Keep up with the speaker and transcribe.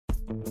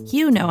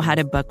You know how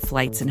to book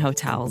flights and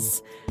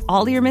hotels.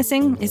 All you're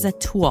missing is a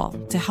tool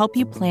to help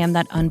you plan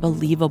that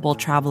unbelievable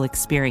travel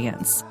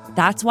experience.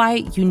 That's why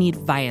you need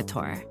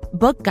Viator.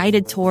 Book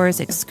guided tours,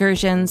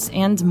 excursions,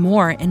 and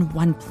more in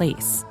one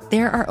place.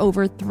 There are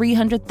over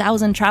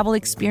 300,000 travel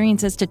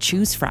experiences to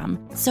choose from,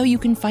 so you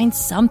can find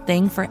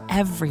something for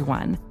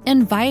everyone.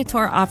 And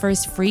Viator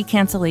offers free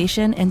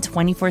cancellation and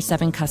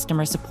 24/7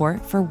 customer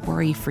support for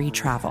worry-free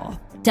travel.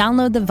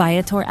 Download the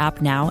Viator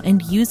app now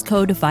and use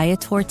code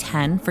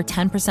Viator10 for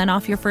 10%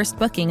 off your first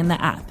booking in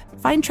the app.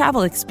 Find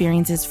travel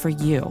experiences for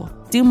you.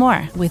 Do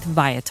more with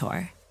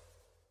Viator.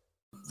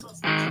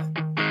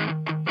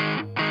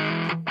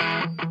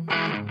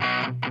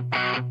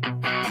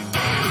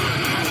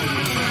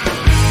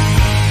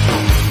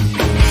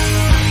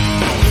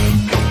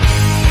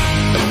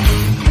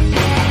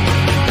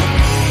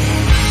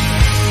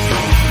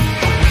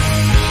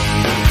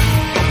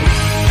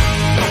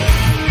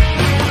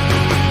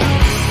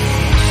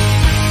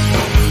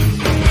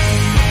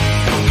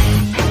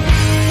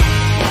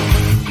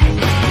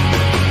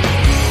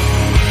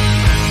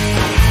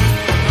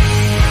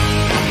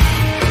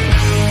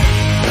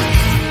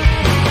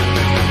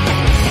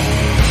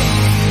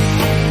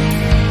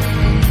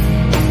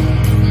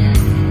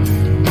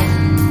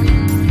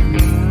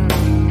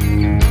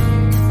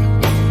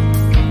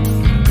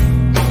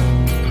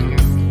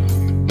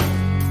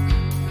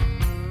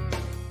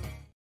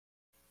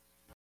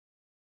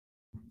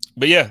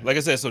 But yeah, like I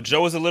said, so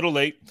Joe is a little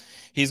late.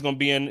 He's going to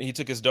be he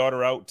took his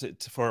daughter out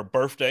for her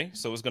birthday.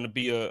 So it's going to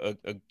be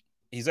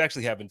he's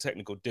actually having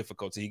technical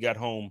difficulty. He got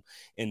home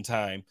in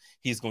time.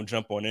 He's going to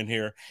jump on in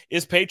here.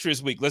 It's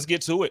Patriots week. Let's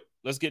get to it.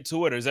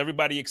 Is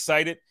everybody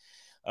excited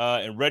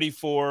and ready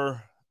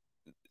are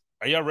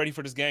y'all ready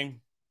for this game?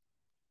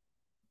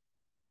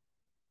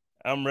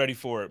 I'm ready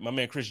for it. My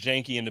man, Chris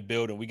Janke in the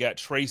building. We got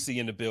Tracy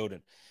in the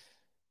building.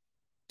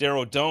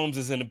 Daryl Domes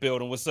is in the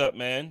building. What's up,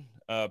 man?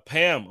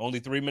 Pam, only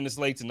 3 minutes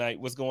late tonight.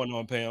 What's going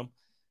on, Pam?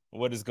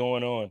 What is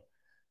going on?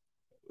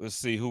 Let's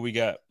see who we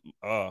got.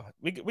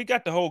 We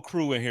got the whole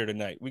crew in here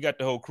tonight. We got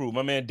the whole crew.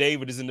 My man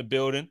David is in the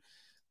building.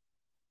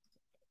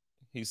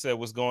 He said,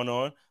 what's going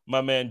on?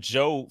 My man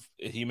Joe,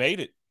 he made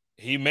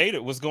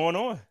it. What's going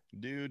on?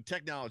 Dude,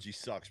 technology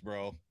sucks,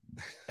 bro.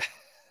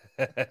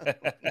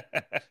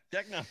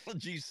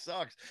 Technology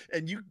sucks.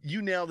 And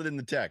you nailed it in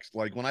the text.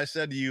 Like when I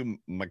said to you,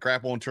 my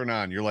crap won't turn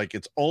on, you're like,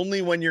 it's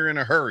only when you're in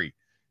a hurry.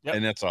 Yep.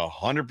 And that's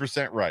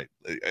 100% right.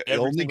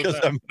 Only because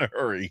I'm in a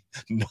hurry,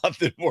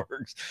 nothing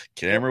works.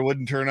 Camera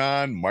wouldn't turn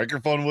on,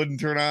 microphone wouldn't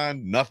turn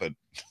on, nothing.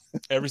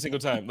 Every single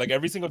time. Like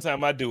every single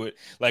time I do it,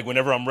 like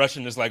whenever I'm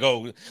rushing, it's like,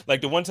 oh,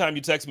 like the one time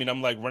you text me and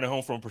I'm like running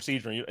home from a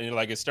procedure and you're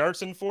like, it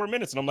starts in 4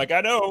 minutes. And I'm like,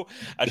 I know.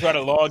 I try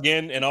to log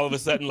in and all of a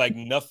sudden like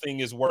nothing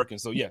is working.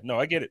 So yeah, no,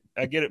 I get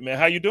it, man.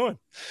 How you doing?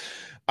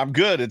 I'm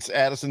good. It's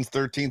Addison's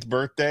 13th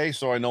birthday,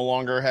 so I no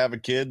longer have a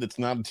kid that's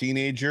not a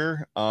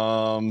teenager.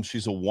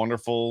 She's a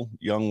wonderful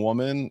young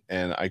woman,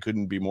 and I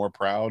couldn't be more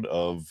proud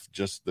of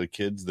just the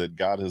kids that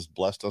God has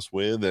blessed us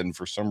with. And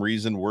for some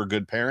reason, we're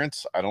good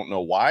parents. I don't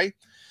know why.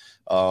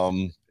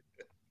 That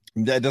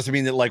doesn't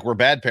mean that like we're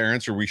bad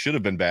parents or we should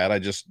have been bad.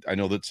 I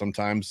know that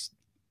sometimes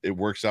it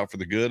works out for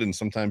the good, and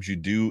sometimes you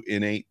do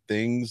innate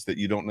things that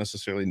you don't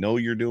necessarily know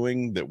you're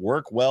doing that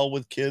work well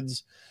with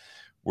kids.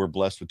 We're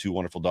blessed with two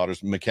wonderful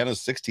daughters. McKenna's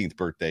 16th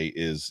birthday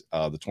is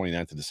the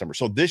 29th of December.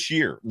 So this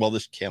year,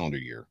 this calendar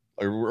year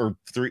or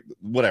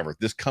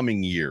this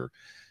coming year,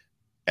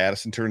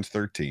 Addison turns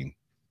 13,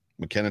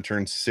 McKenna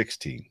turns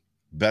 16,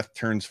 Beth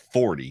turns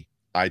 40,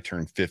 I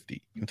turn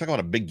 50. You can talk about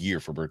a big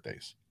year for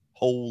birthdays.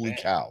 Holy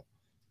cow.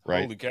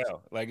 Right. Holy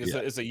cow. Like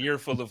it's a year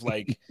full of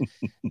like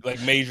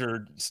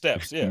major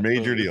steps. Yeah.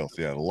 Major deals.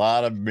 Yeah. A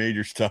lot of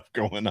major stuff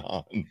going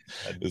on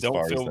as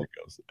far as that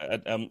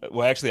goes.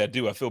 Well, actually I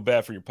do. I feel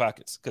bad for your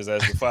pockets because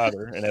as the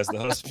father and as the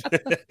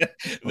husband,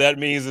 that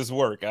means it's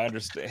work. I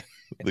understand.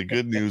 The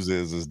good news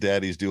is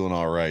daddy's doing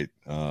all right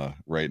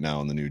right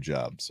now in the new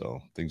job. So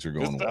things are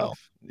going well.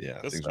 Yeah.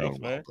 Things are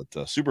going well.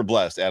 But super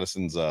blessed.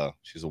 Addison's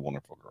she's a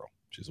wonderful girl.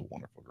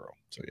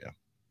 So yeah.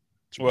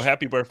 Well,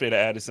 happy birthday to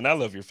Addison. I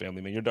love your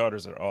family, man. Your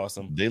daughters are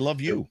awesome. They love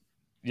you.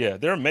 Yeah,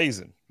 they're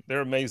amazing.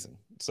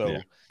 So yeah,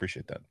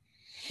 appreciate that.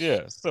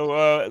 Yeah. So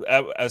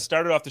I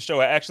started off the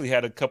show. I actually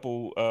had a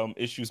couple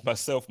issues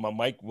myself. My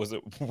mic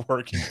wasn't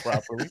working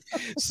properly.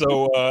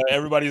 So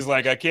everybody's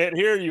like, I can't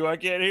hear you.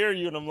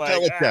 And I'm like,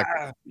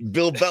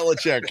 Bill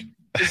Belichick.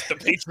 It's the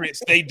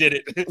Patriots. They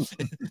did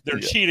it. They're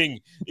cheating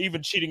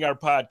our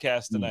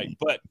podcast tonight.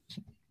 But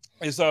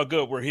it's all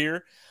good. We're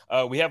here.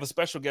 We have a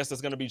special guest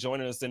that's going to be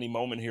joining us any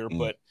moment here,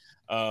 but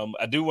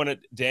I do want to,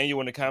 Daniel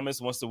in the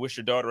comments wants to wish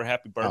your daughter a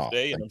happy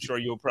birthday, and I'm sure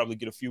you'll probably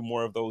get a few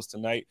more of those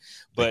tonight.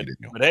 But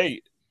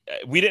hey,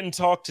 we didn't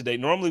talk today.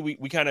 Normally we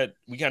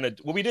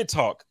did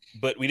talk,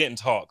 but we didn't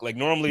talk. Like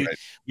normally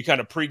we kind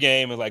of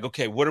pregame and like,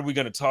 okay, what are we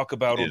going to talk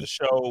about on the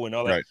show and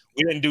all that? Right.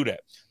 We didn't do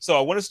that. So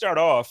I want to start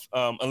off,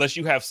 unless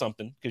you have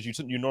something, because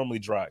you normally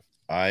drive.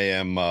 I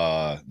am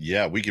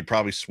we could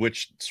probably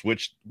switch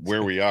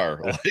where we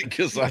are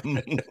because I'm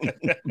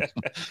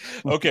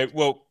okay.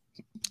 Well,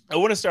 I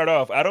want to start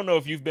off. I don't know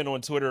if you've been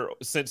on Twitter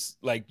since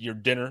like your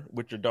dinner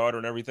with your daughter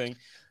and everything.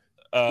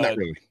 Not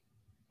really.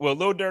 Well,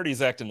 Lil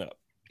Dirty's acting up.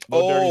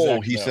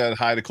 He said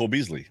hi to Cole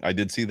Beasley. I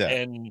did see that.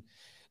 And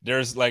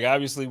there's like,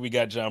 obviously we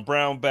got John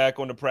Brown back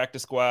on the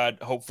practice squad.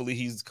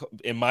 Hopefully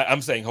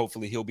I'm saying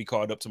hopefully he'll be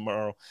called up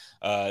tomorrow.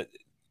 I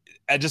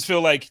just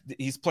feel like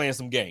he's playing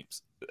some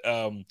games.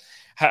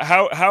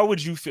 How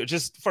would you feel,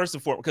 just first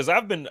and foremost, because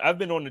I've been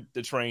on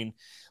the train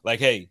like,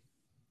 hey,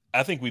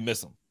 I think we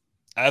miss him.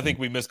 I think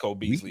we miss Cole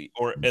Beasley,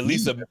 or at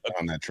least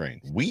on that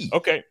train.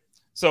 Okay.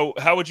 So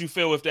how would you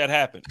feel if that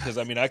happened? Because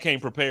I mean, I came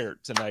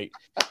prepared tonight.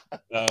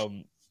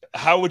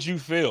 How would you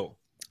feel?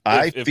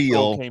 If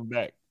Cole came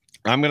back?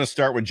 I'm going to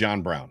start with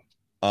John Brown.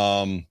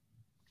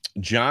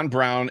 John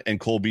Brown and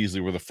Cole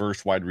Beasley were the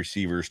first wide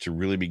receivers to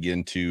really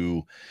begin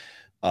to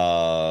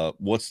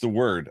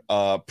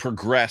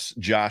progress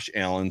Josh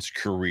Allen's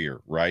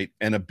career, right?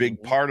 And a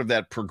big part of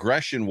that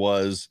progression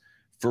was,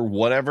 for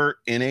whatever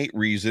innate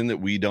reason that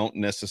we don't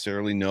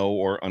necessarily know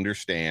or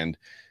understand,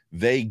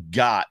 they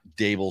got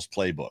Daboll's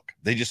playbook.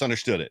 They just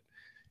understood it.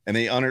 And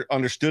they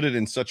understood it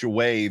in such a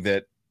way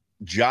that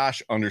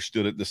Josh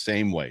understood it the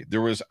same way.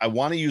 I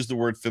want to use the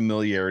word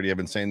familiarity. I've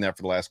been saying that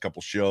for the last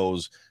couple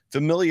shows.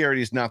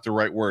 Familiarity is not the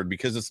right word,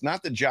 because it's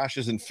not that Josh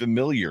isn't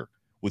familiar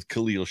with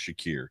Khalil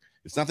Shakir.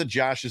 It's not that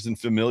Josh isn't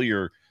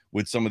familiar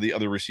with some of the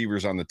other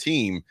receivers on the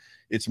team.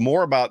 It's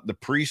more about the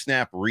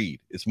pre-snap read.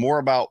 It's more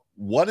about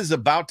what is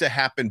about to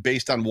happen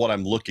based on what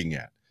I'm looking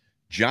at.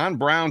 John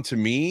Brown, to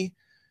me,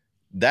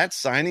 that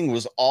signing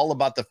was all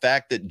about the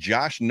fact that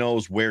Josh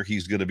knows where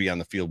he's going to be on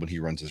the field when he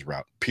runs his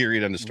route.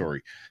 Period. End of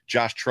story.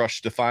 Josh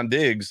trusts Stephon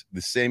Diggs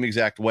the same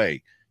exact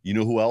way. You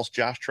know who else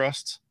Josh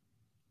trusts?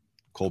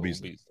 Cole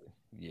Beasley.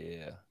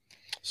 Yeah.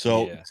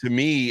 So to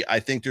me, I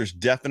think there's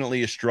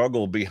definitely a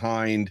struggle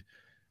behind.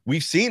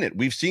 We've seen it.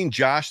 We've seen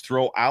Josh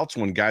throw outs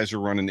when guys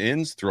are running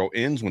ins, throw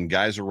ins when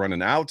guys are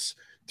running outs,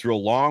 throw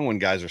long when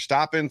guys are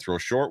stopping, throw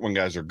short when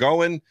guys are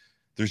going.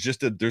 There's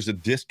a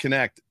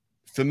disconnect.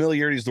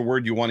 Familiarity is the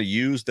word you want to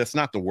use. That's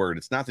not the word.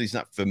 It's not that he's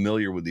not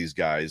familiar with these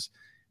guys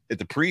at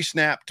the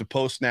pre-snap to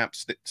post-snap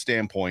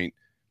standpoint.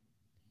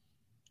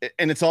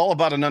 And it's all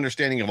about an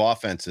understanding of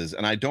offenses.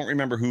 And I don't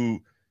remember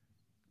who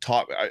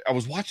taught. I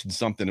was watching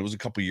something. It was a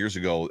couple years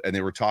ago, and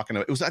they were talking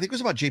about, I think it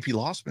was about JP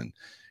Lossman. And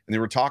they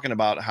were talking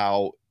about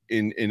how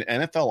in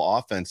NFL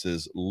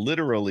offenses,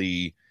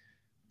 literally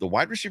the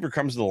wide receiver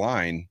comes to the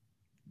line,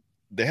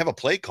 they have a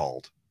play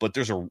called, but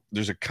there's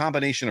a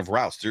combination of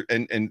routes.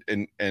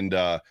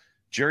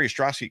 Jerry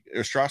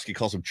Ostrowski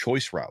calls them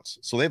choice routes.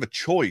 So they have a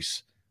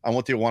choice on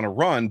what they want to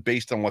run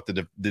based on what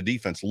the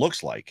defense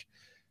looks like.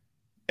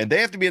 And they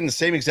have to be in the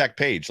same exact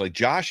page. Like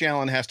Josh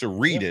Allen has to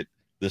read it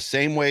the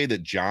same way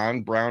that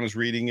John Brown is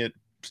reading it,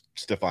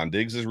 Stephon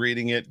Diggs is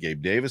reading it,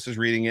 Gabe Davis is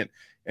reading it.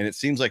 And it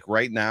seems like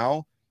right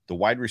now, the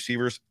wide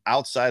receivers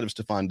outside of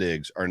Stephon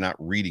Diggs are not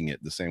reading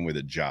it the same way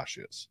that Josh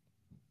is.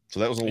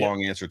 So that was a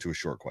long answer to a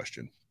short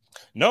question.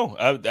 No,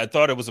 I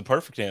thought it was a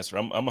perfect answer.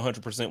 I'm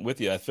 100% with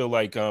you. I feel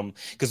like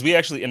because we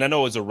actually, and I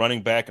know he's a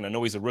running back and I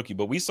know he's a rookie,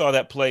 but we saw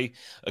that play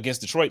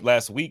against Detroit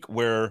last week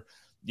where,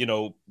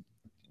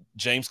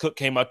 James Cook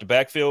came out the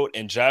backfield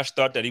and Josh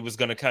thought that he was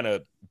going to kind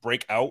of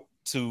break out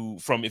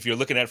from, if you're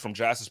looking at it from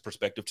Josh's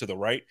perspective, to the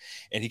right,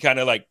 and he kind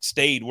of like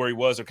stayed where he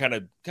was, or kind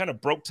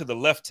of broke to the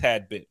left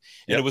tad bit,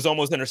 and it was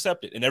almost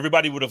intercepted, and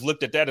everybody would have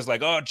looked at that as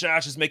like, oh,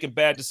 Josh is making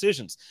bad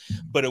decisions,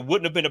 but it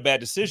wouldn't have been a bad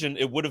decision.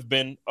 It would have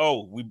been,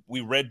 oh,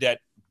 we read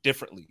that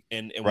differently,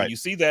 and when you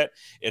see that,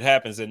 it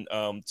happens. And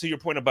to your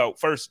point about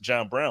first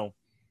John Brown,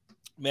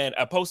 man,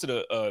 I posted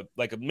a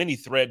mini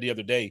thread the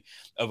other day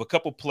of a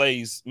couple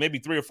plays, maybe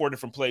 3 or 4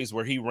 different plays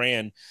where he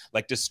ran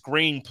like this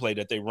screen play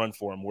that they run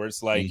for him, where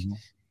it's like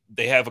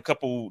they have a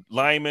couple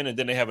linemen and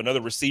then they have another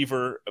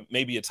receiver,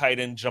 maybe a tight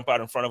end, jump out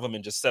in front of him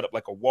and just set up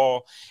like a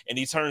wall. And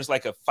he turns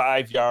like a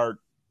 5-yard,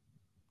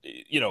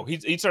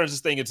 he turns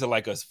this thing into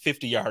like a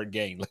 50-yard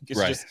gain. Like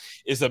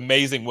it's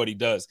amazing what he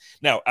does.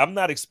 Now, I'm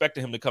not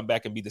expecting him to come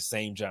back and be the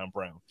same John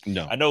Brown.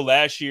 No, I know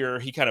last year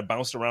he kind of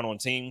bounced around on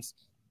teams.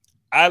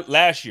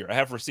 Last year, I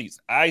have receipts.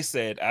 I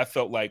said I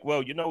felt like,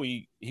 well,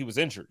 he was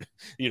injured.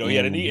 He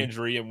had a knee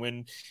injury, and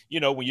when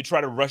you try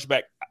to rush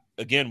back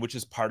again, which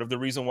is part of the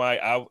reason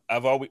why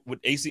I've always with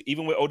AC,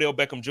 even with Odell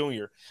Beckham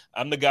Jr.,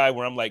 I'm the guy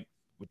where I'm like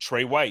with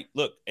Trey White.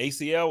 Look,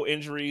 ACL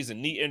injuries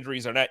and knee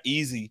injuries are not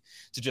easy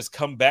to just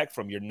come back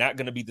from. You're not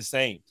going to be the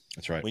same.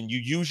 That's right. When you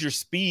use your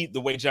speed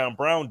the way John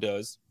Brown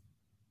does,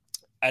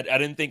 I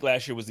didn't think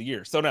last year was the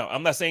year. So now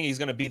I'm not saying he's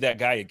going to be that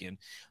guy again,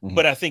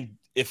 but I think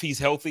if he's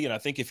healthy and I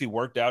think if he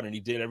worked out and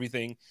he did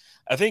everything,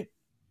 I think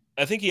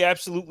he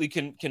absolutely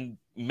can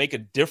make a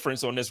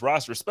difference on this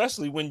roster,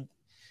 especially when,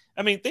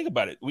 think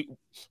about it.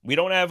 We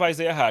don't have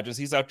Isaiah Hodgins.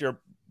 He's out there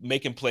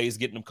making plays,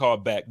 getting them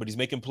called back, but he's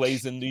making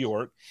plays in New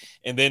York.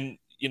 And then,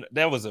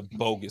 that was a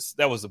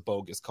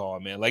bogus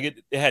call, man. Like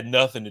it had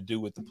nothing to do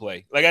with the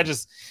play. Like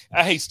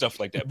I hate stuff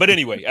like that. But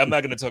anyway, I'm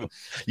not going to talk.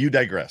 You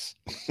digress.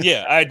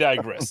 Yeah, I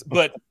digress.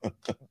 But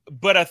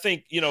I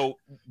think,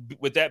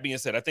 with that being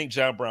said, I think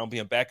John Brown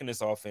being back in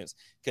this offense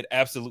could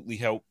absolutely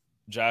help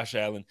Josh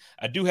Allen.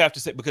 I do have to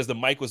say, because the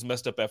mic was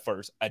messed up at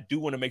first, I do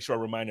want to make sure I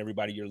remind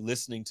everybody you're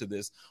listening to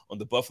this on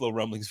the Buffalo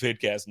Rumblings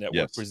Vidcast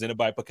Network, presented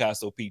by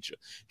Picasso Pizza.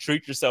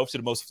 Treat yourself to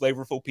the most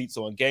flavorful pizza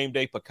on game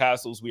day.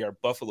 Picasso's. We are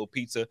Buffalo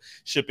Pizza,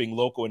 shipping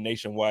local and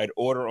nationwide.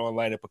 Order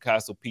online at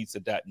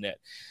picassopizza.net.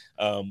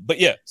 But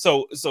yeah,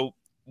 so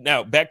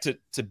now back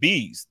to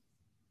Bees.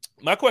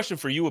 My question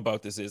for you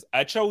about this is,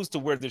 I chose to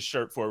wear this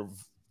shirt for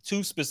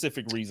two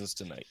specific reasons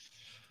tonight.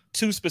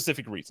 Two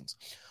specific reasons.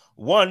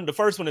 One, the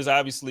first one is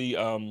obviously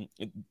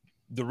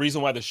the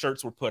reason why the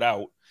shirts were put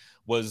out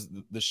was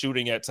the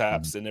shooting at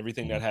Tops and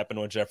everything that happened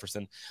on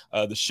Jefferson.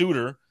 The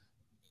shooter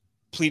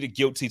pleaded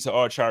guilty to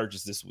all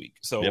charges this week.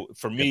 So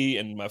for me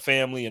and my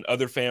family and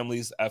other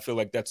families, I feel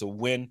like that's a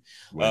win.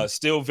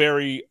 Still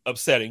very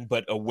upsetting,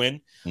 but a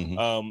win.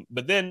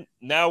 But then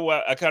now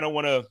I kind of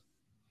want to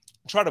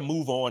try to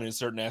move on in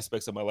certain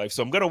aspects of my life.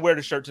 So I'm going to wear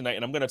the shirt tonight,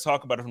 and I'm going to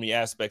talk about it from the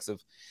aspects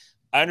of,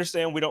 I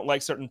understand we don't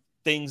like certain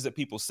things that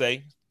people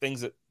say,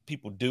 things that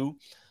people do.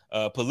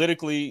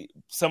 Politically,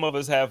 some of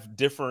us have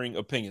differing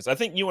opinions. I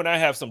think you and I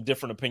have some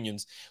different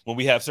opinions when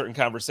we have certain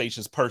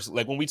conversations personally.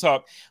 Like when we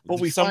talk, but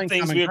some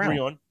things we agree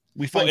on.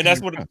 And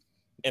that's what,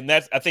 and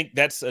that's, I think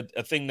that's a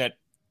thing that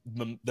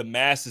the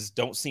masses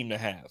don't seem to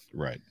have.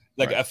 Right.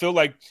 Like, I feel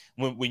like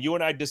when you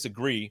and I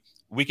disagree,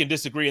 we can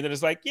disagree. And then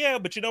it's like, yeah,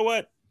 but you know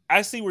what?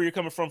 I see where you're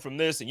coming from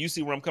this, and you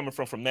see where I'm coming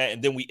from that. And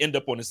then we end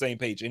up on the same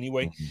page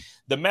anyway.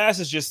 The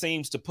masses just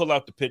seems to pull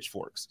out the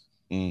pitchforks.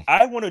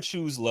 I want to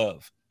choose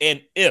love.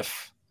 And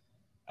if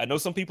I know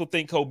some people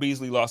think Cole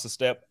Beasley lost a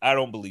step, I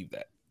don't believe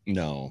that.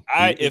 No.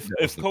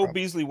 If Cole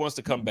Beasley wants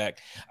to come back,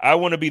 I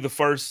want to be the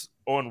first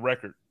on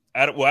record.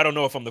 I don't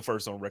know if I'm the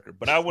first on record,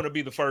 but I want to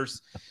be the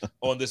first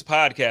on this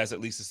podcast, at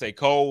least, to say,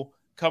 Cole,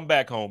 come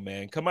back home,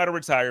 man. Come out of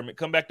retirement.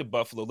 Come back to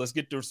Buffalo. Let's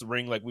get this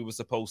ring like we were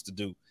supposed to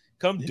do.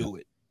 Come do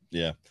it.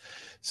 Yeah.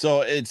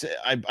 So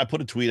I put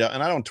a tweet out,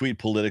 and I don't tweet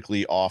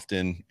politically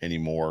often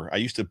anymore. I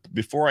used to,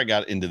 before I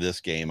got into this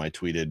game, I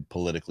tweeted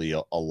politically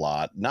a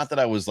lot. Not that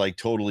I was like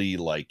totally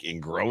like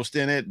engrossed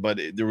in it, but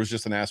there was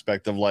just an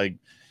aspect of like,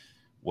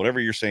 whatever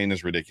you're saying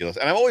is ridiculous.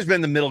 And I've always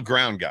been the middle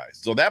ground guy.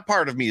 So that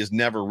part of me has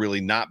never really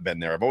not been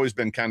there. I've always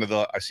been kind of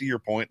I see your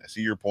point. I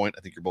see your point.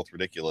 I think you're both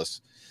ridiculous.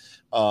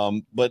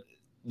 But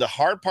the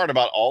hard part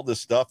about all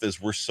this stuff is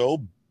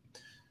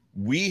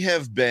we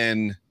have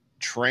been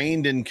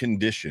trained and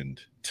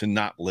conditioned to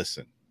not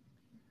listen,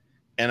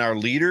 and our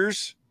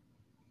leaders,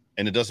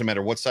 and it doesn't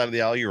matter what side of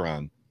the aisle you're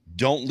on,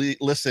 don't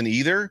listen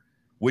either,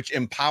 which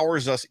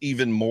empowers us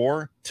even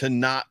more to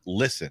not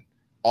listen.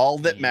 All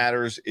that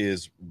matters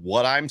is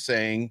what I'm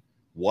saying,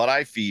 what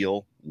I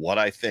feel, what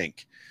I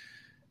think.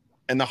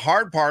 And the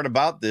hard part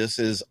about this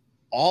is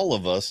all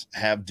of us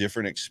have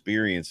different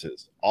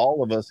experiences.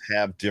 All of us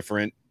have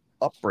different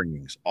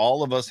upbringings.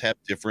 All of us have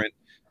different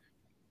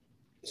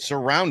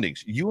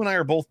surroundings. You and I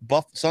are both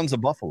sons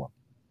of Buffalo.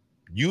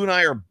 You and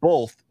I are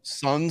both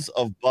sons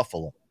of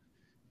Buffalo.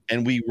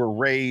 And we were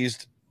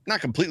raised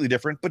not completely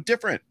different, but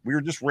different. We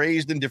were just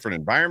raised in different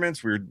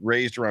environments. We were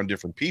raised around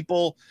different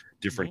people,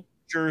 different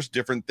cultures,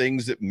 different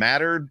things that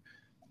mattered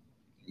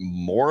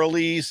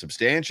morally,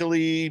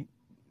 substantially,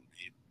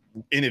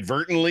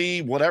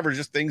 inadvertently, whatever,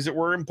 just things that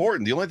were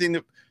important. One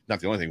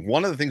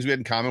of the things we had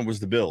in common was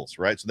the Bills,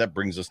 right? So that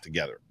brings us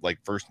together, like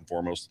first and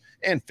foremost,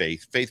 and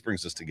faith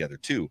brings us together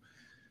too.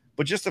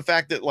 But just the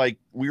fact that like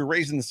we were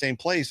raised in the same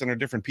place and are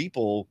different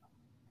people,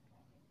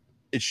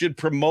 it should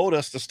promote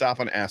us to stop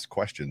and ask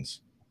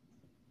questions.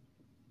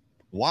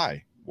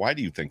 Why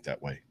do you think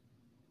that way?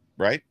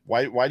 Right?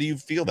 Why do you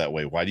feel that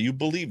way? Why do you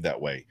believe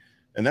that way?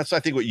 And that's, I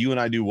think, what you and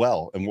I do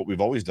well, and what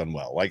we've always done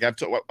well. Like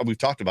we've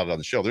talked about it on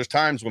the show. There's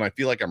times when I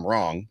feel like I'm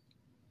wrong,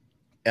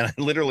 and I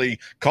literally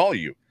call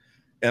you,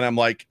 and I'm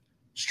like,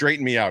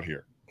 straighten me out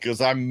here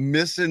because I'm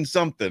missing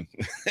something.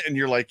 And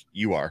you're like,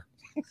 you are.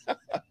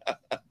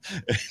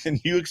 And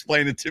you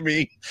explain it to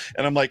me,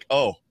 and I'm like,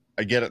 oh,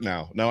 I get it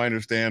now. Now I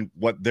understand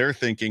what they're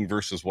thinking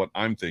versus what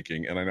I'm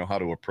thinking, and I know how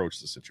to approach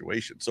the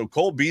situation. So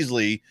Cole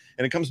Beasley,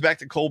 and it comes back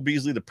to Cole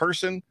Beasley, the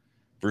person,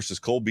 versus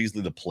Cole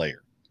Beasley, the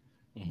player.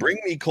 Bring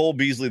me Cole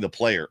Beasley, the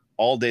player,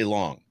 all day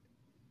long.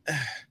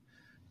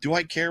 Do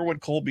I care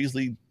what Cole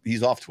Beasley,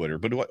 he's off Twitter,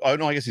 but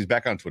I guess he's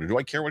back on Twitter. Do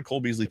I care what Cole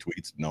Beasley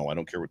tweets? No, I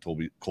don't care what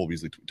Cole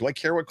Beasley tweets. Do I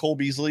care what Cole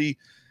Beasley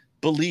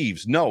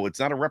believes? No, it's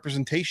not a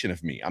representation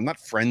of me. I'm not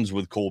friends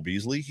with Cole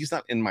Beasley. He's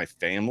not in my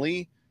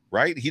family,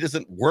 right? He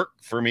doesn't work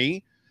for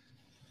me.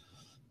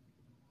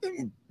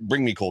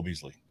 Bring me Cole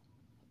Beasley.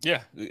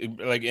 Yeah,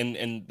 like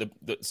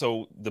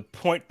so the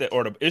point that,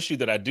 or the issue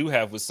that I do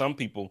have with some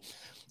people,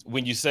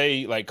 when you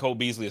say like Cole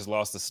Beasley has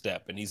lost a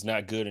step and he's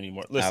not good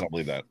anymore. Listen, I don't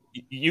believe that.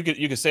 You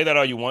could say that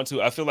all you want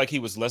to. I feel like he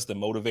was less than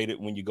motivated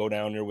when you go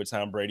down there with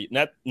Tom Brady.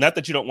 Not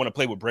that you don't want to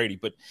play with Brady,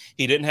 but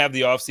he didn't have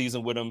the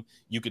offseason with him.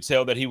 You could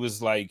tell that he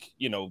was like,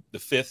 the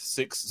fifth,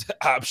 sixth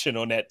option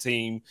on that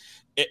team.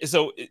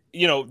 So,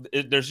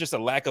 there's just a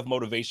lack of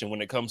motivation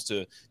when it comes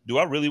to, do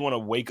I really want to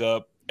wake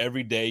up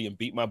every day and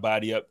beat my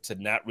body up to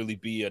not really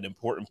be an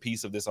important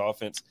piece of this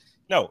offense?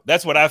 No,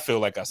 that's what I feel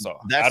like I saw.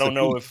 I don't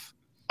know if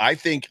I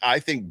think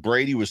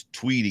Brady was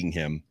tweeting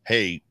him,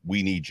 "Hey,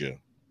 we need you.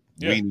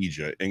 We need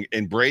you."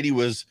 And Brady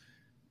was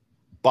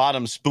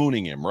bottom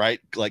spooning him, right?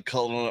 Like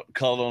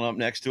cuddling up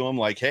next to him,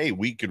 like, "Hey,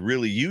 we could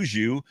really use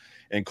you."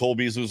 And Cole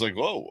Beasley was like,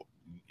 "Whoa,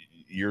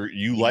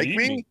 you like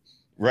me?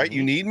 Right? Mm-hmm.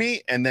 You need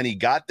me?" And then he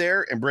got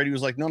there, and Brady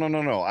was like, No,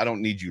 I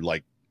don't need you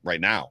like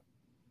right now.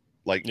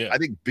 Like, I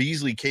think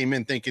Beasley came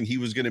in thinking he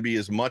was going to be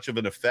as much of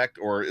an effect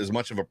or as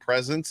much of a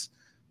presence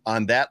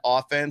on that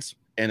offense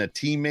and a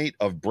teammate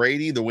of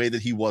Brady the way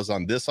that he was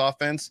on this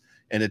offense,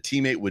 and a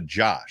teammate with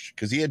Josh,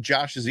 because he had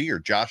Josh's ear.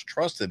 Josh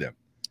trusted him.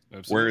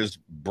 Absolutely. Whereas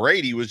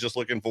Brady was just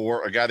looking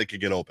for a guy that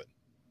could get open.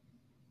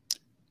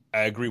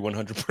 I agree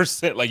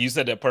 100%. Like you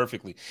said that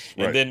perfectly.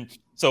 And then,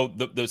 so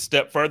the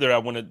step further I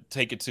want to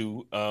take it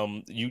to,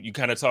 you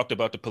kind of talked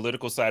about the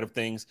political side of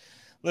things.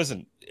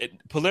 Listen,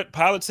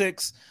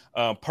 politics,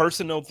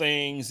 personal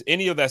things,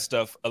 any of that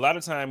stuff, a lot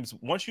of times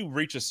once you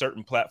reach a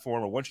certain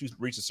platform or once you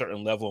reach a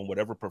certain level in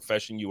whatever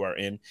profession you are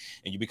in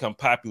and you become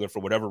popular for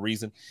whatever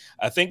reason,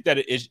 I think that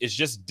it's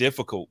just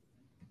difficult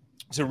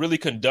to really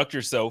conduct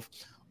yourself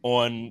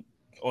on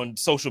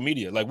social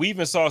media. Like we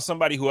even saw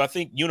somebody who I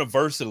think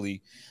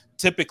universally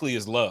typically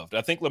is loved.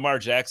 I think Lamar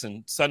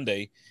Jackson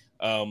Sunday,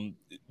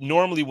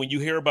 normally when you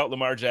hear about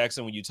Lamar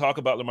Jackson, when you talk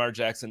about Lamar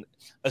Jackson,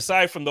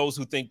 aside from those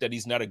who think that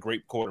he's not a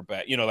great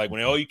quarterback, like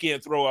when, you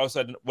can't throw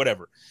outside,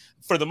 whatever.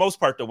 For the most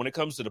part, though, when it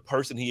comes to the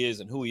person he is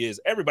and who he is,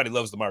 everybody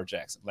loves Lamar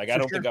Jackson. Like, I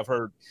don't think I've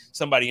heard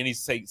somebody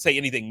say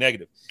anything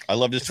negative. I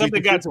love this tweet.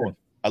 Something got to him.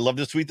 I love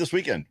this tweet this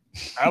weekend.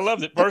 I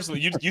loved it personally.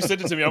 You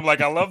sent it to me. I'm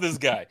like, I love this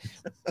guy.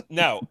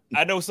 Now,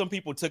 I know some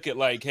people took it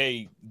like,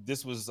 hey,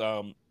 this was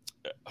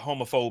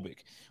homophobic,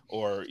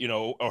 or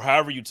or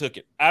however you took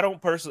it. I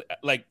don't personally,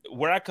 like,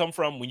 where I come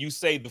from, when you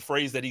say the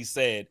phrase that he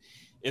said,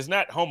 it's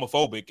not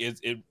homophobic.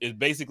 It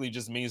basically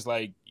just means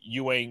like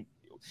you ain't.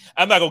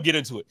 I'm not gonna get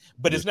into it,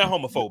 but it's not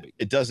homophobic.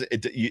 It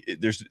doesn't.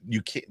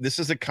 You can't. This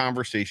is a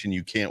conversation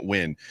you can't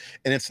win,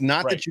 and it's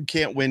not that you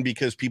can't win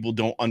because people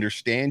don't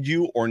understand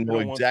you or know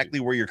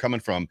exactly where you're coming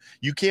from.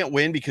 You can't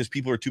win because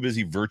people are too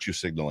busy virtue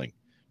signaling,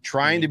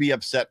 trying to be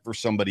upset for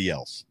somebody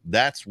else.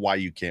 That's why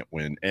you can't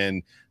win.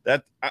 And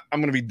that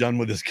I'm going to be done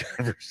with this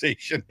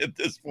conversation at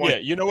this point. Yeah,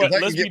 you know what?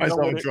 Let's get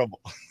myself in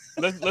trouble.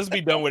 Let's be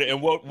done with it.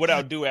 And what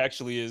I'll do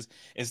actually is,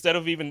 instead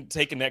of even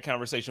taking that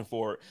conversation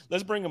forward,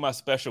 let's bring in my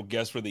special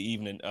guest for the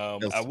evening.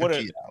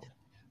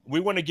 We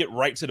want to get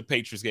right to the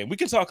Patriots game. We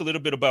can talk a little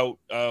bit about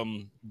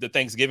the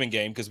Thanksgiving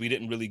game because we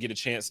didn't really get a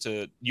chance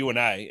to, you and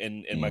I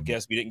and my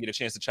guest, we didn't get a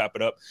chance to chop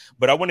it up.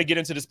 But I want to get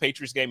into this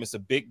Patriots game. It's a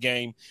big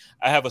game.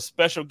 I have a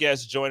special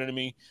guest joining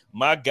me,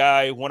 my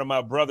guy, one of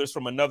my brothers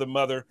from another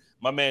mother,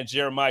 my man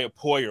Jeremiah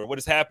Poyer. What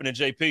is happening,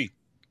 JP?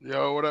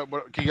 Yo, what up?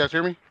 Can you guys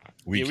hear me?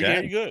 We can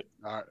hear you good.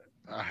 All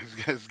right.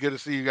 It's good to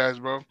see you guys,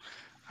 bro.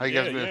 How you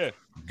guys been? Yeah.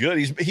 Good.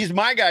 He's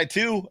my guy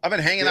too. I've been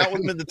hanging out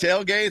with him at the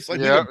tailgates,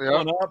 like up,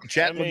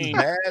 chatting with his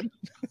dad.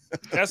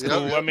 That's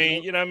cool. I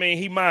mean,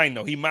 He mine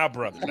though. He my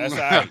brother. That's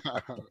all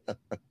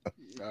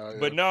right.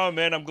 But no,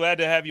 man, I'm glad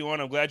to have you on.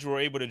 I'm glad you were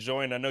able to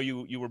join. I know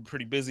you were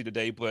pretty busy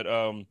today, but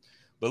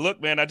look,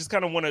 man, I just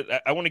kind of want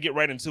to get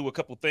right into a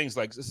couple things.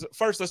 Like,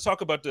 first, let's talk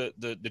about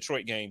the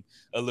Detroit game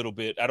a little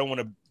bit. I don't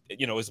want to,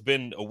 it's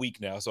been a week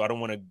now, so I don't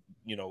want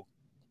to,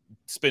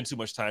 spend too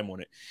much time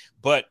on it.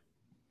 But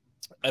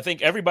I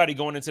think everybody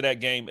going into that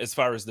game, as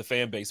far as the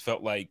fan base,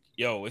 felt like,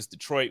 yo, it's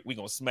Detroit. We're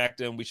going to smack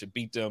them. We should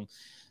beat them.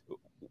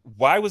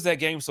 Why was that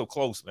game so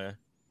close, man?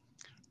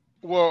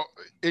 Well,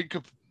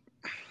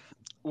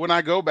 when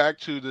I go back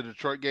to the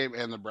Detroit game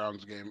and the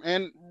Browns game,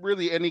 and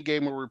really any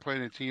game where we're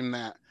playing a team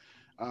that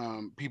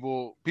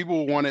people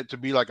want it to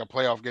be like a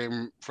playoff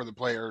game for the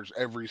players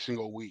every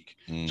single week,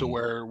 to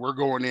where we're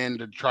going in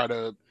to try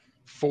to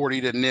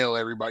 40-0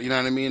 everybody. You know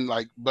what I mean?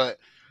 Like, but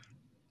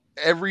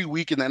every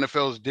week in the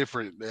NFL is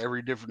different.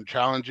 Every different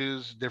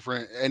challenges,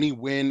 different. Any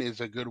win is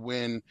a good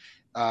win,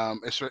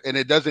 and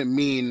it doesn't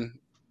mean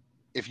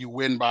if you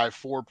win by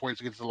 4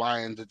 points against the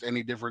Lions, it's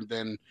any different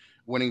than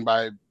winning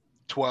by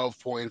 12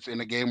 points in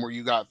a game where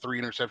you got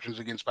 3 interceptions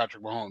against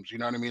Patrick Mahomes. You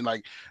know what I mean?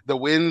 Like, the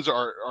wins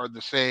are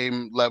the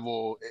same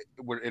level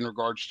in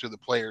regards to the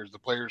players. The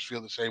players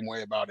feel the same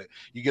way about it.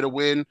 You get a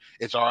win,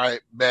 it's all right,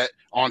 bet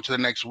on to the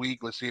next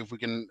week. Let's see if we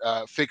can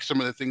fix some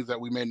of the things that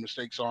we made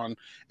mistakes on.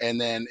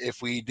 And then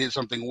if we did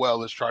something well,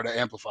 let's try to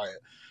amplify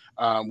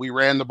it. We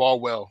ran the ball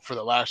well for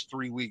the last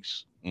 3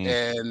 weeks.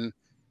 And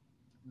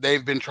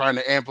they've been trying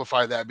to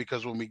amplify that,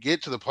 because when we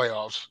get to the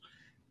playoffs,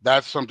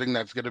 that's something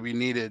that's going to be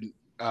needed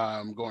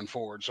going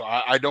forward. So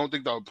I don't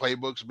think the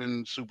playbook's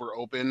been super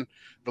open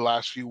the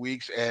last few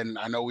weeks, and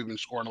I know we've been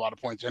scoring a lot of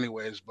points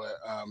anyways, but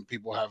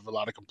people have a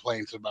lot of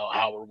complaints about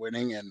how we're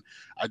winning, and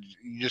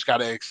you just got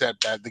to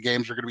accept that the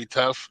games are going to be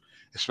tough,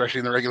 especially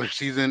in the regular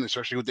season,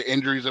 especially with the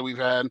injuries that we've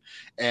had,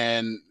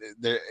 and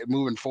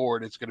moving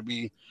forward, it's going to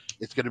be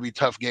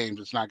tough games.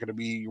 It's not going to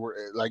be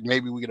like,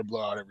 maybe we get a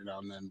blowout every now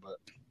and then, but.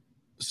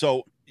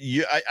 So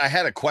I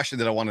had a question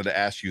that I wanted to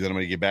ask you that I'm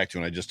going to get back to,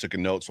 and I just took a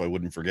note so I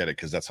wouldn't forget it,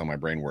 because that's how my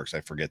brain works.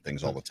 I forget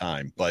things all the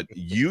time. But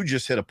you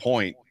just hit a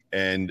point,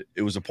 and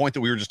it was a point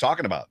that we were just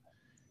talking about.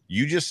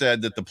 You just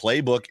said that the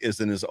playbook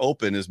isn't as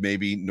open as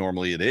maybe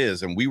normally it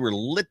is. And we were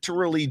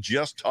literally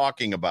just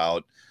talking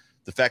about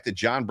the fact that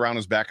John Brown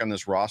is back on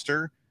this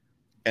roster.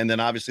 And then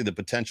obviously the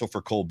potential for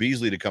Cole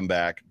Beasley to come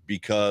back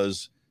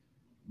because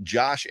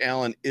Josh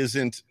Allen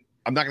isn't,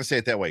 I'm not going to say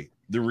it that way.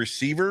 The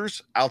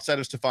receivers outside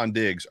of Stephon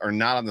Diggs are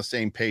not on the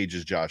same page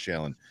as Josh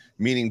Allen,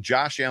 meaning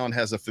Josh Allen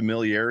has a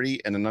familiarity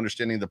and an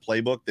understanding of the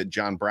playbook that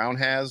John Brown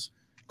has.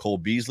 Cole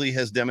Beasley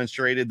has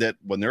demonstrated that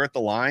when they're at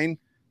the line,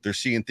 they're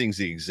seeing things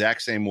the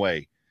exact same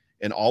way.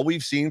 And all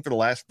we've seen for the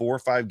last 4 or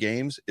 5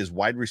 games is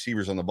wide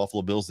receivers on the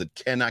Buffalo Bills that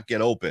cannot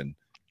get open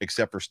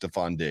except for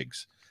Stephon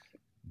Diggs.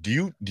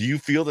 Do you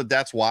feel that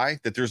that's why,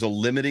 that there's a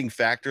limiting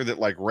factor that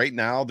like right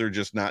now they're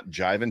just not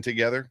jiving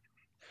together?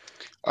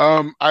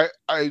 I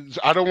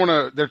don't want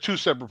to. They're 2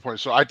 separate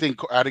points. So I think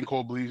adding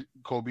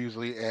Cole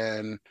Beasley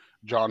and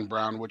John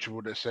Brown, which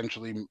would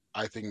essentially,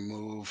 I think,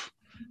 move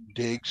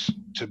Diggs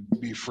to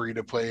be free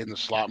to play in the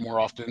slot more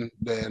often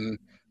than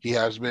he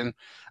has been.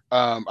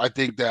 I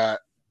think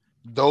that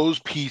those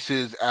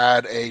pieces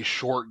add a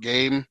short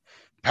game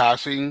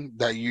passing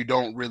that you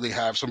don't really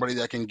have somebody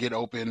that can get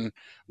open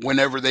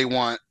whenever they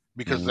want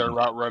because their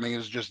route running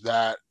is just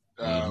that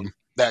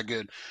that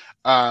good.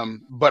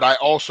 But I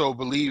also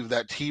believe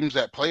that teams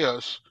that play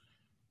us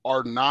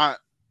they're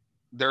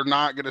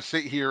not going to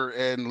sit here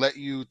and let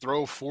you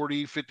throw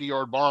 40,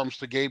 50-yard bombs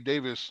to Gabe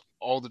Davis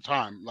all the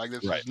time. Like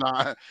this is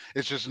not,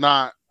 it's just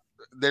not,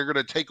 they're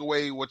going to take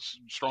away what's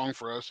strong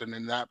for us. And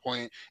in that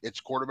point, it's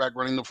quarterback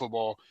running the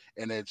football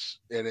and it's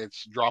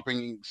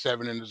dropping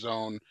 7 in the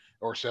zone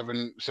or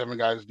seven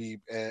guys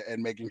deep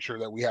and making sure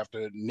that we have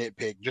to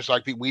nitpick just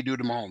like we do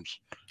to Mahomes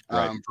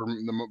for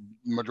the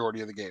majority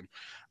of the game.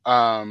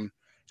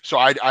 So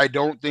I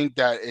don't think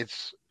that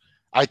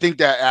I think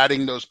that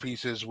adding those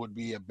pieces would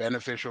be a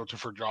beneficial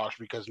for Josh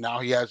because now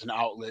he has an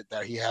outlet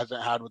that he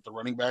hasn't had with the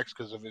running backs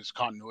because of his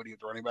continuity with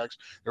the running backs.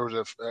 There was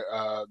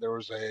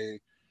a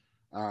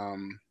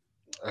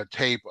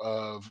tape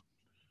of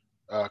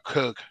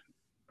Cook.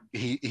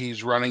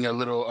 He's running a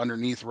little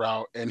underneath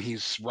route and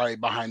he's right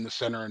behind the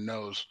center and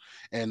nose,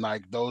 and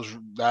like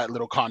that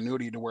little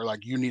continuity to where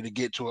like you need to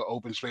get to an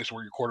open space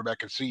where your quarterback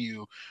can see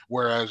you,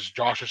 whereas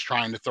Josh is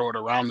trying to throw it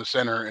around the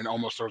center and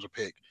almost throws a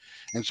pick.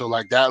 And so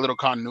like that little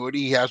continuity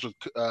he has with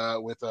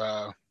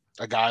a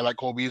guy like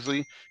Cole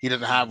Beasley, he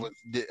doesn't have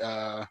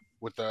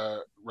with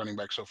the running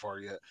back so far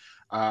yet.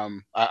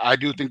 I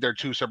do think they're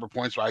 2 separate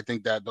points, but I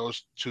think that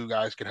those 2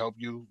 guys could help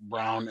you,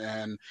 Brown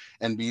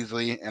and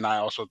Beasley. And I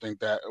also think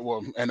that,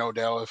 and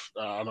Odell, if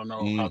I don't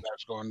know how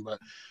that's going, but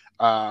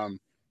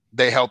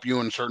they help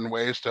you in certain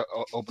ways to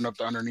open up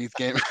the underneath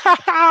game.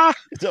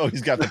 So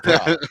he's got the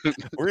prop.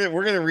 We're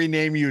going to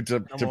rename you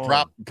to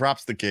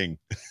Props the King.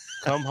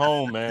 Come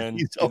home, man.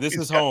 This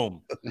is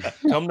home.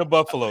 Come to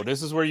Buffalo.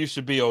 This is where you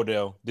should be,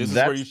 Odell. This is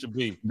where you should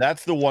be.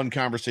 That's the one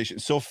conversation.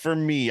 So for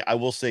me, I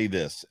will say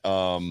this,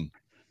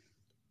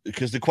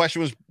 because the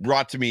question was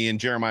brought to me, and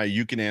Jeremiah,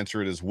 you can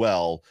answer it as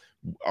well.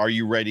 Are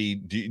you ready?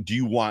 Do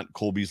you want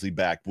Cole Beasley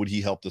back? Would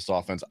he help this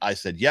offense? I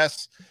said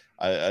yes.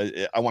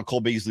 I want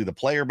Cole Beasley, the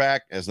player,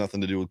 back. It has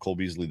nothing to do with Cole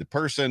Beasley, the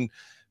person.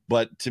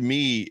 But to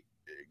me,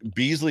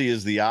 Beasley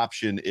is the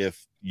option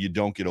if you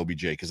don't get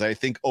OBJ, because I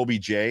think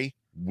OBJ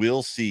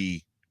will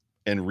see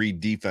and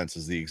read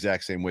defenses the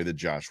exact same way that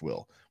Josh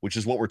will, which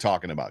is what we're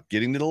talking about.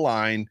 Getting to the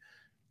line,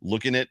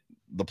 looking at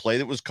the play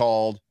that was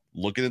called,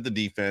 looking at the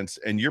defense,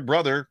 and your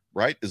brother,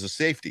 right, is a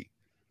safety.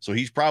 So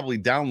he's probably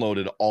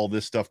downloaded all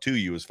this stuff to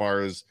you as far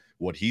as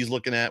what he's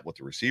looking at, what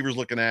the receiver's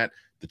looking at,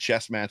 the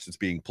chess match that's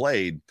being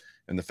played.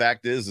 And the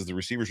fact is the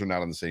receivers are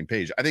not on the same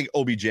page. I think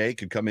OBJ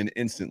could come in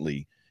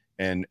instantly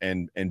and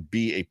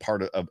be a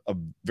part of a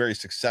very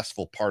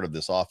successful part of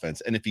this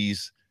offense. And if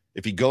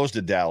he goes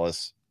to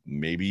Dallas,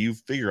 maybe you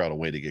figure out a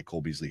way to get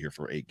Cole Beasley here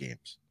for 8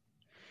 games.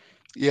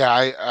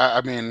 Yeah,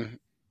 I mean,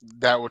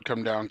 that would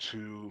come down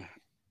to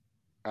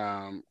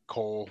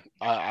Cole.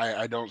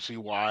 I don't see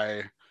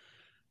why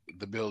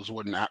the Bills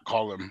wouldn't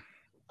call him.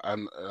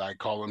 I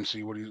call him,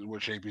 see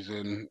what shape he's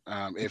in.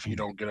 If you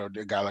don't get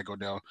a guy like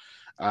Odell,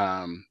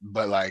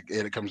 but like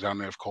it comes down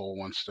to if Cole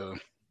wants to.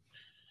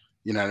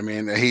 You know what I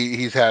mean?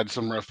 He's had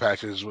some rough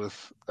patches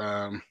with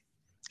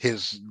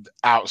his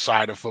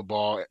outside of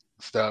football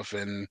stuff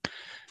and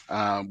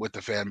with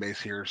the fan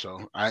base here.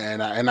 So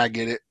I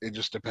get it. It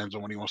just depends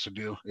on what he wants to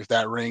do. If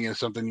that ring is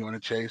something you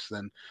want to chase,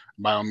 then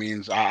by all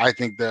means, I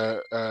think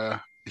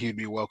he'd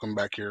be welcome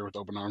back here with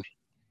open arms.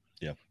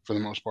 Yeah, for the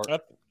most part.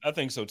 I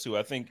think so too.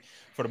 I think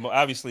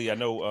obviously I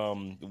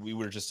know we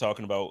were just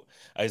talking about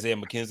Isaiah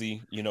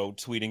McKenzie,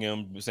 tweeting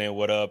him saying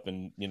what up,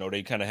 and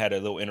they kind of had a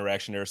little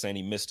interaction there saying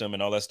he missed him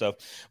and all that stuff.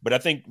 But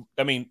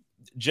I mean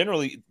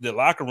generally the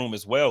locker room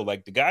as well,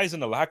 like the guys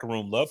in the locker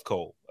room love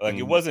Cole. Like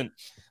it wasn't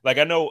like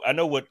I know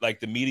what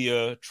like the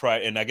media try,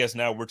 and I guess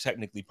now we're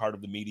technically part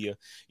of the media,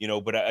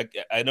 but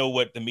I know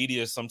what the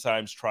media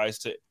sometimes tries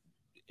to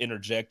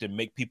interject and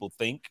make people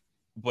think,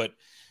 but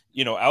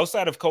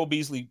outside of Cole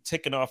Beasley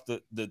ticking off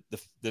the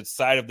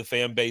side of the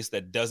fan base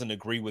that doesn't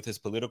agree with his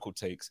political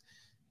takes,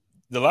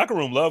 the locker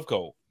room love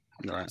Cole.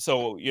 Right.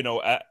 So,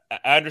 I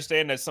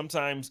understand that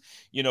sometimes,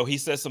 he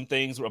says some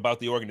things about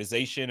the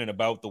organization and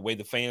about the way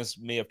the fans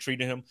may have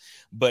treated him.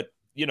 But,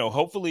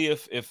 hopefully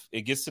if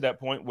it gets to that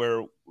point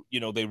where,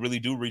 they really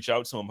do reach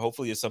out to him,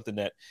 hopefully it's something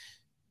that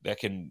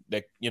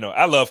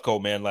I love Cole,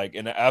 man. Like,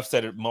 and I've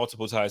said it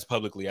multiple times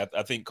publicly.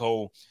 I think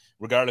Cole,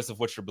 regardless of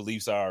what your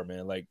beliefs are,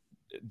 man, like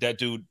that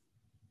dude,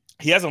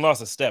 he hasn't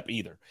lost a step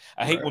either.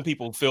 I hate when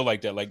people feel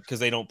like that, like because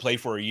they don't play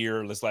for a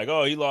year. It's like,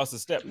 oh, he lost a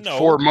step. No,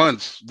 4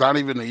 months, not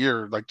even a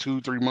year, like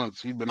 2-3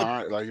 months. He's been all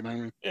right. Like, you know what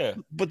I mean? Yeah.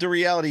 But the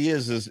reality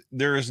is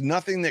there is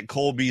nothing that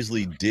Cole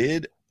Beasley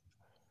did,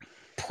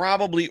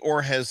 probably,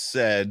 or has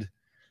said,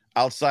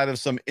 outside of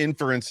some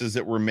inferences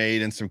that were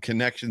made and some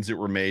connections that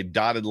were made,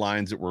 dotted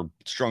lines that were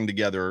strung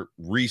together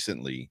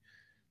recently,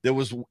 that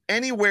was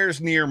anywhere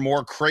near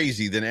more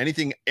crazy than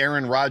anything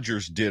Aaron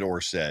Rodgers did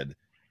or said.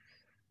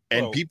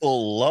 And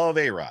people love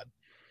A-Rod.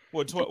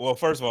 Well,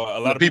 first of all,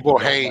 a lot of people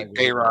hate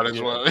A-Rod as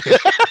well.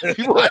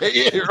 People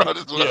hate A-Rod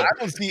as well. I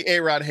don't see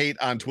A-Rod hate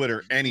on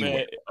Twitter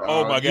anyway.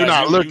 Oh my God, you're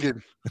not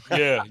looking.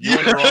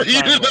 You're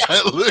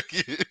not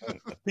looking.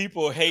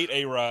 People hate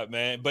A-Rod,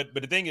 man. But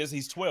the thing is,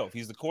 he's 12.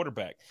 He's the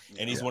quarterback,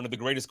 and he's one of the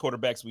greatest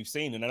quarterbacks we've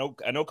seen. And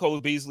I know Cole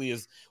Beasley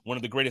is one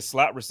of the greatest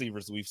slot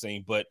receivers we've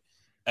seen, but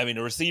I mean,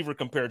 a receiver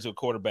compared to a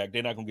quarterback,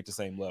 they're not going to get the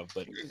same love.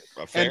 But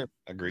fair,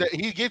 agree.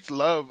 He gets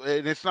love,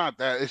 and it's not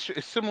that.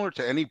 It's similar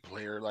to any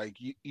player. Like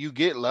you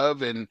get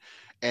love, and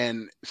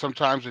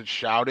sometimes it's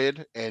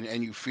shouted,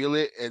 and you feel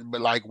it.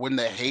 But like when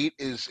the hate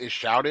is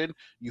shouted,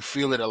 you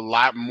feel it a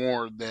lot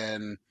more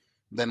than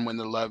when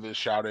the love is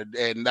shouted.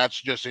 And that's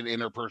just an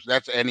interperson.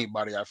 That's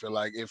anybody. I feel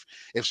like if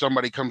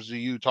somebody comes to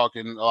you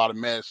talking a lot of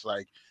mess,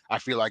 like, I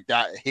feel like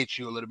that hits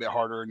you a little bit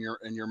harder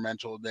in your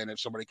mental than if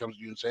somebody comes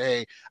to you and say,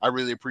 "Hey, I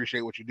really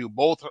appreciate what you do."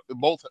 Both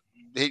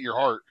hit your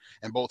heart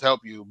and both help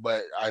you,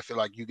 but I feel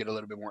like you get a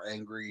little bit more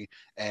angry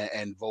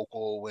and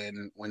vocal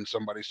when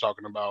somebody's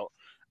talking about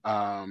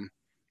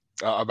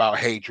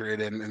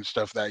hatred and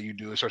stuff that you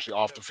do, especially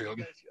off the field.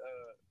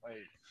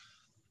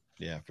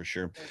 Yeah, for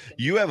sure.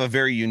 You have a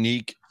very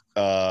unique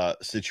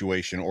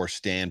situation or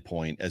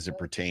standpoint as it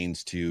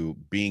pertains to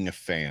being a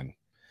fan,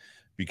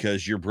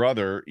 because your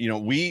brother,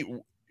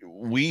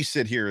 we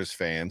sit here as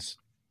fans,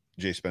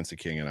 Jay Spencer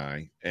King and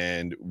I,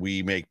 and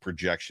we make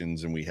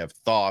projections and we have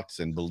thoughts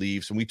and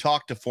beliefs, and we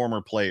talk to former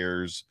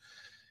players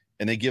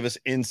and they give us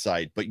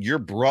insight. But your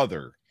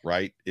brother,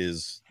 right,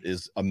 is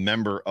a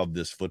member of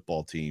this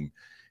football team.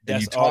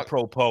 That's all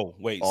pro po.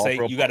 Wait,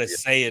 you got to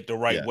say it the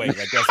right way.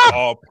 Like, that's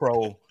all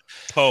pro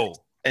po.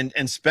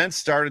 And Spence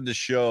started the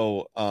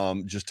show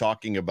just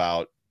talking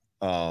about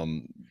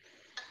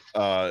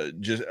I've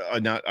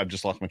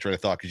just lost my train of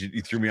thought because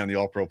you threw me on the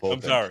all pro poll.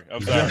 I'm sorry.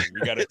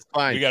 We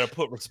gotta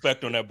put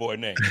respect on that boy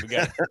name. We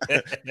got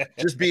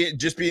just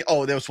be.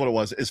 Oh, that's what it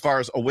was. As far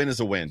as a win is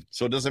a win,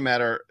 so it doesn't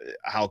matter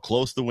how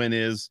close the win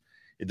is.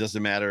 It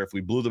doesn't matter if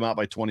we blew them out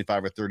by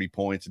 25 or 30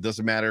 points. It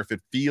doesn't matter if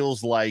it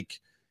feels like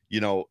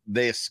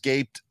they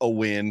escaped a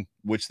win,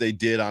 which they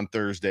did on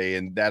Thursday,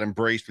 and that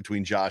embrace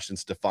between Josh and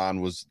Stefan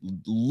was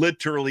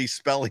literally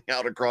spelling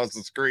out across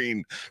the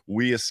screen,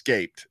 we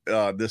escaped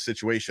this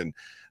situation.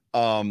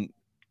 From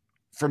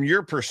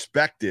your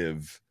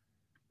perspective,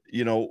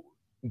 do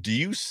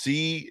you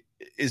see,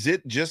 is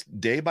it just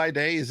day by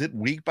day? Is it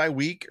week by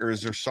week? Or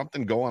is there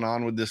something going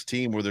on with this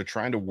team where they're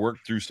trying to work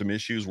through some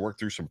issues, work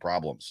through some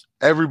problems?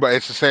 Everybody,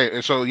 it's the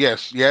same. So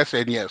yes,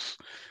 and yes.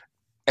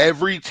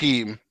 Every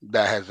team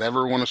that has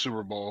ever won a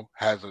Super Bowl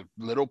has a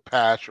little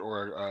patch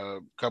or a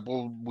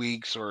couple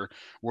weeks, or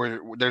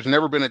where there's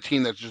never been a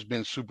team that's just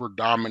been super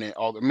dominant.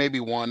 Maybe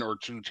one or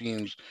two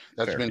teams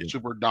that's been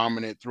super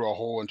dominant through a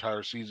whole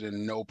entire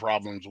season, no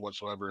problems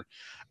whatsoever.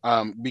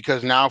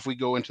 Because now if we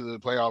go into the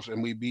playoffs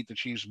and we beat the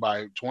Chiefs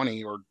by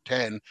 20 or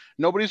 10,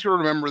 nobody's going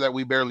to remember that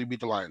we barely beat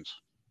the Lions.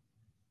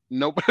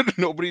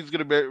 Nobody's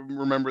going to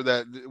remember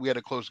that we had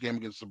a close game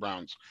against the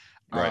Browns.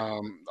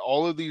 Right.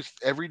 All of these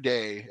every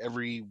day,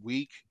 every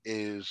week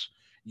is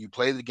you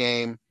play the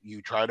game,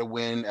 you try to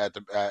win at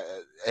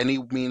any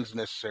means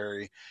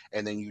necessary,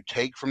 and then you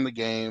take from the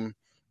game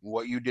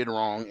what you did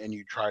wrong and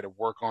you try to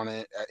work on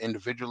it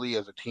individually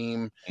as a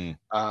team.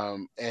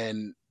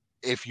 And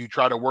if you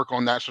try to work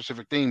on that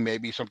specific thing,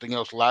 maybe something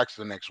else lacks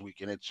the next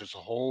week, and it's just a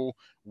whole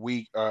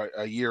week,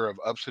 a year of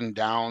ups and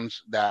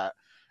downs that,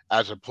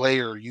 as a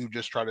player, you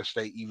just try to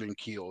stay even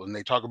keel. And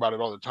they talk about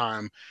it all the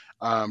time.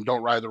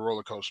 Don't ride the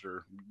roller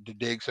coaster.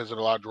 Diggs says it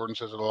a lot. Jordan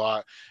says it a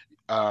lot.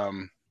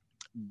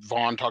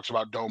 Vaughn talks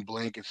about don't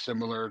blink. It's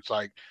similar. It's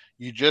like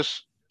you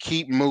just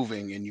keep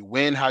moving and you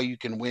win how you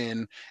can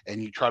win,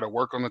 and you try to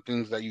work on the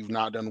things that you've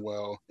not done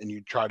well, and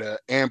you try to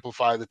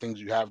amplify the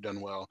things you have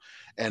done well.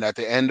 And at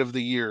the end of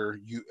the year,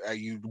 you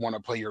want to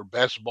play your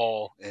best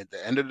ball at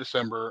the end of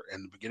December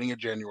and the beginning of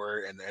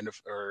January and the end of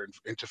or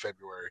into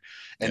February.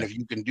 And if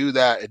you can do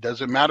that, it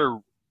doesn't matter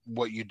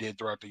what you did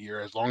throughout the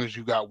year, as long as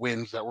you got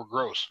wins that were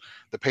gross.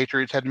 The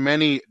Patriots had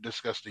many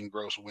disgusting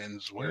gross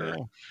wins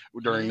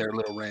during their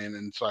little reign,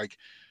 and it's like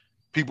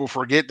people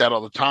forget that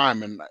all the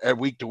time. And at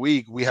week to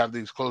week, we have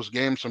these close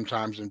games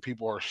sometimes, and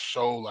people are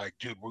so like,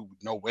 dude,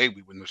 no way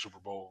we win the Super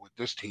Bowl with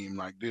this team.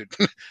 Like, dude,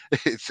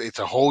 it's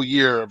a whole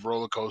year of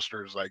roller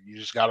coasters. Like, you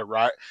just gotta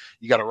ride.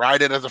 You gotta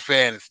ride it as a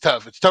fan. It's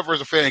tough. It's tougher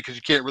as a fan because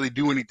you can't really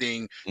do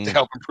anything to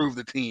help improve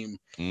the team.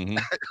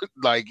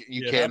 Like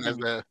you can as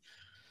a.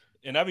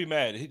 And I'd be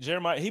mad.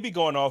 Jeremiah, he be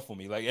going off on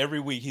me. Like every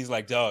week, he's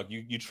like, dog,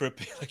 you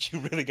tripping. Like you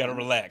really gotta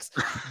relax.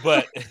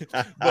 But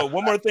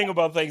one more thing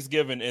about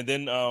Thanksgiving, and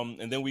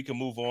then we can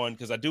move on,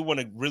 because I do want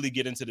to really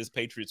get into this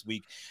Patriots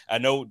week. I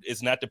know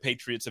it's not the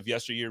Patriots of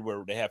yesteryear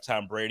where they have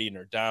Tom Brady and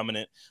they're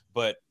dominant,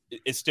 but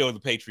it's still the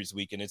Patriots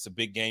week, and it's a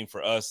big game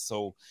for us.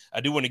 So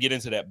I do want to get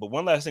into that. But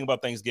one last thing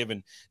about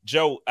Thanksgiving,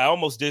 Joe, I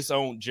almost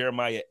disowned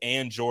Jeremiah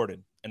and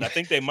Jordan. And I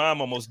think their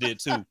mom almost did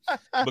too,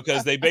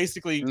 because they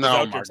basically was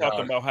out there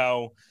talking about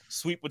how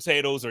sweet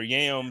potatoes or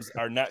yams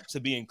are not to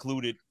be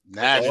included.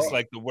 It's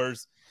like the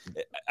worst.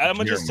 I'm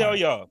gonna just tell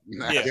y'all.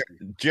 Yeah.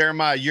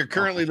 Jeremiah, you're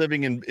currently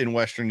living in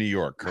Western New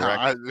York,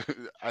 correct?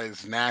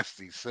 It's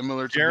nasty.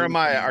 Similar to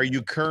Jeremiah, are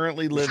you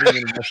currently living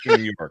in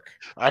Western New York?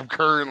 I'm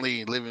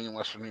currently living in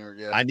Western New York.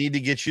 Yeah. I need to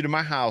get you to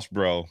my house,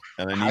 bro,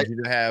 and I need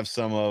you to have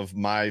some of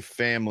my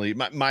family,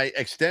 my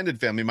extended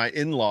family, my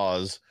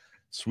in-laws,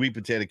 sweet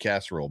potato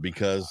casserole,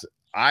 because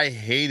I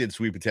hated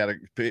sweet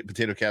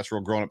potato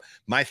casserole growing up.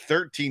 My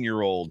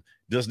 13-year-old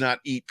does not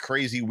eat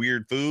crazy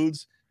weird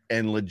foods,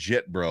 and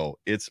legit, bro,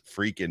 it's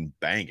freaking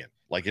banging.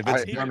 Like if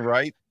it's done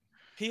right.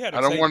 I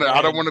don't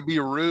want to be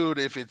rude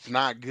if it's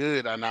not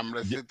good, and I'm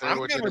gonna sit there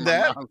with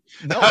that.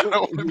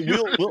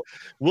 No,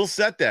 we'll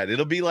set that.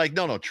 It'll be like,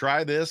 no,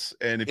 try this,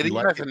 and if you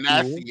like a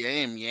nasty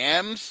game,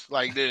 yams,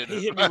 like dude,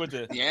 he hit me with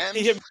the yams.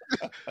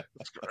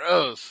 It's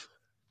gross.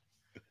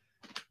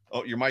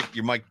 Oh, your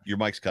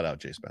mic's cut out,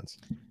 Jay Spence.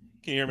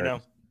 Can you hear me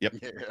now? Yep.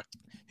 Yeah.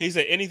 He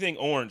said anything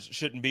orange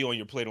shouldn't be on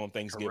your plate on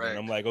Thanksgiving. Correct.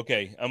 I'm like,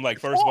 okay. I'm like,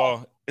 It's first fall. of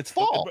all, it's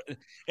fall.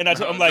 And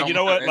I'm like, you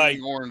know what?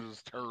 Like, orange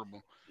is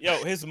terrible.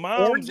 Yo, his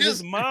mom's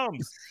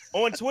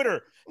on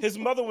Twitter. His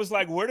mother was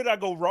like, "Where did I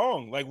go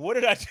wrong? Like, what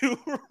did I do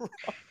wrong?"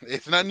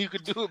 It's nothing you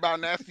could do about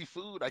nasty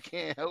food. I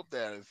can't help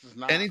that. It's just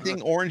not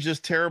anything orange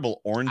is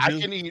terrible. Oranges.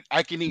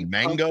 I can eat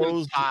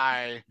mangoes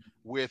pie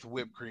with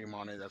whipped cream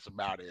on it. That's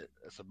about it.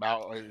 It's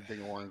about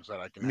anything orange that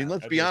I can. I mean,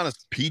 let's be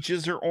honest.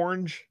 Peaches are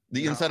orange.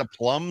 The inside of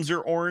plums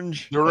are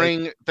orange.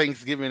 During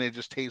Thanksgiving, it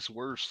just tastes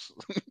worse.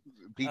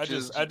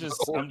 Peaches.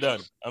 I'm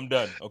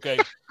done. Okay.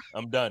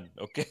 I'm done.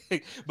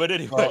 Okay. But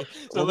anyway,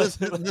 this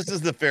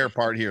is the fair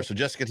part here. So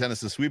Jessica Tennis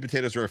says sweet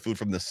potatoes are a food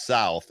from the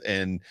South,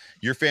 and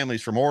your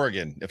family's from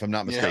Oregon, if I'm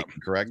not mistaken,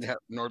 correct? Yeah,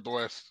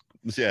 Northwest.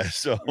 Yeah,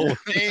 so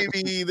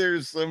maybe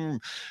there's some,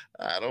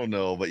 I don't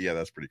know, but yeah,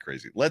 that's pretty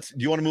crazy. Do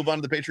you want to move on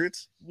to the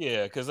Patriots?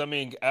 Yeah, because I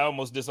mean, I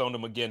almost disowned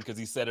him again because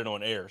he said it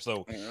on air.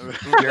 So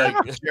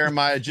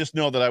Jeremiah, just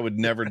know that I would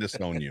never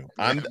disown you.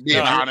 I'm being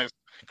honest.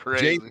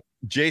 Crazy.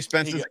 Jay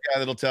Spence is the guy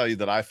that'll tell you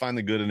that I find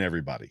the good in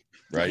everybody.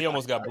 Right. He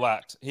almost got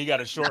blocked. He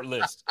got a short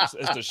list.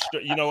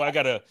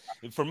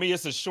 For me,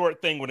 it's a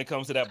short thing when it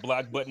comes to that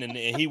block button, and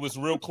he was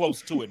real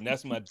close to it, and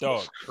that's my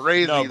dog.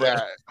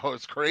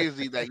 It's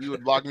crazy that you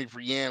would block me for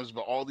yams,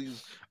 but all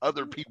these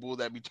other people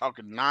that be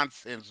talking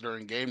nonsense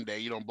during game day,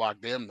 you don't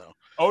block them though.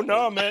 Oh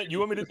no, man! You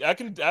want me to? I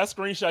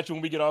screenshot you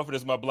when we get off of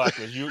this. My block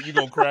list. You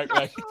gonna crack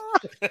like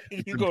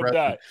you gonna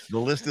die. The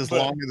list is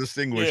long and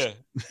distinguished.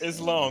 Yeah, it's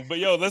long. But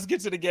yo, let's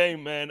get to the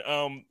game, man.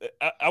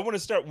 I want to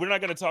start. We're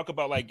not going to talk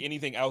about like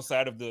anything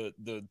outside of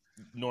the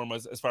norm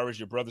as far as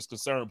your brother's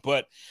concerned,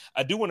 but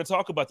I do want to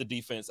talk about the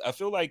defense. I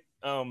feel like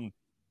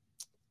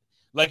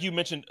you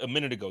mentioned a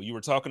minute ago, you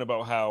were talking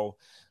about how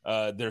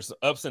there's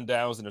ups and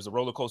downs and there's a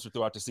roller coaster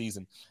throughout the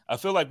season. I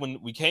feel like when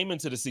we came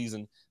into the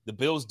season, the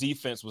Bills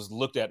defense was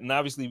looked at, and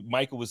obviously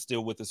Michael was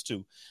still with us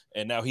too,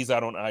 and now he's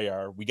out on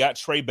IR. We got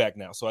Trey back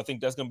now, so I think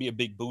that's going to be a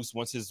big boost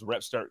once his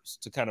rep starts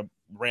to kind of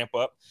ramp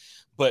up.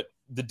 But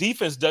the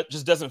defense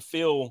just doesn't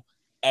feel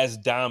as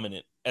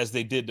dominant as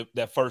they did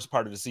that first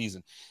part of the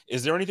season.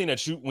 Is there anything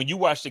that when you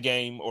watch the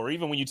game, or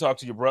even when you talk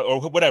to your brother or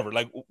whatever,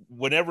 like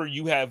whenever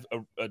you have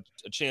a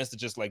chance to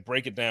just like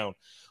break it down,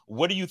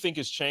 what do you think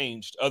has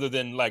changed other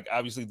than like,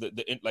 obviously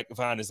like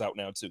Vaughn is out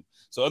now too.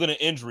 So other than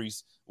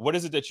injuries, what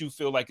is it that you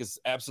feel like is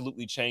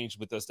absolutely changed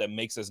with us that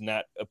makes us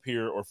not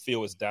appear or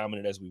feel as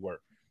dominant as we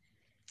were?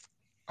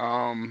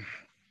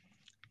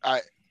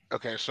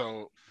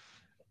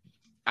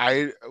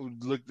 I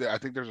looked at, I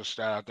think there's a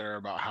stat out there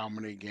about how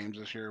many games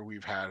this year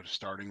we've had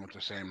starting with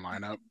the same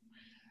lineup,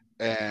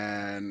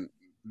 and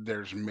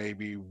there's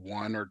maybe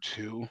one or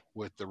two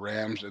with the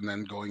Rams and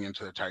then going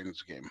into the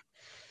Titans game.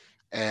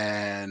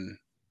 And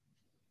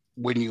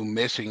when you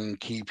missing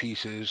key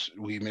pieces,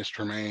 we miss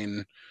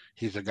Tremaine.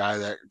 He's a guy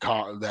that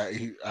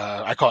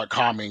I call it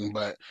calming,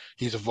 but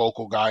he's a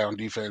vocal guy on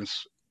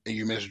defense. And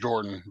you miss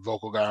Jordan,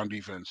 vocal guy on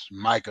defense.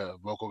 Micah,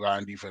 vocal guy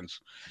on defense.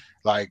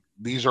 Like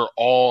these are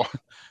all,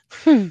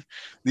 and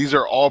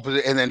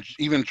then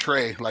even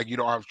Trey. Like you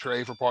don't have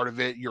Trey for part of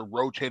it. You're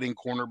rotating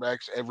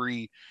cornerbacks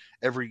every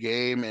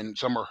game, and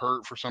some are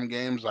hurt for some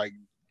games. Like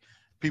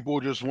people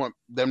just want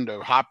them to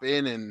hop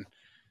in, and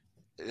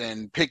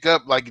and pick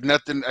up like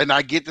nothing. And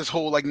I get this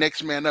whole like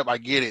next man up. I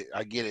get it.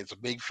 It's a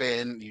big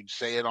fan. You'd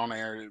say it on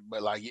air,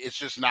 but like it's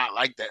just not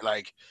like that.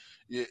 Like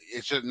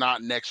it's just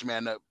not next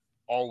man up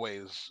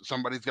always.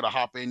 Somebody's gonna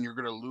hop in. You're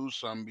gonna lose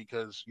some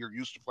because you're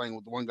used to playing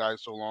with one guy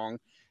so long,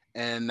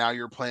 and now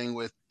you're playing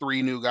with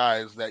 3 new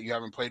guys that you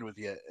haven't played with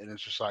yet. And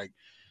it's just like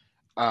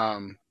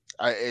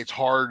it's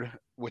hard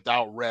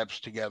without reps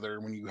together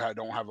when you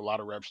don't have a lot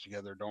of reps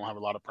together, don't have a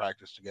lot of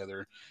practice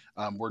together.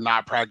 We're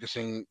not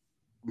practicing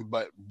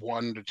but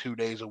 1 to 2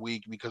 days a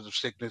week because of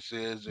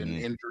sicknesses and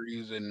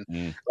injuries.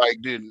 And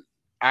like, dude,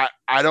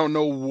 I don't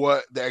know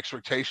what the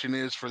expectation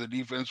is for the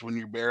defense when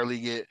you barely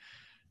get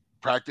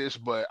practice,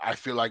 but I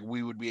feel like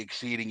we would be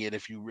exceeding it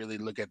if you really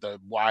look at the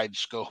wide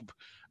scope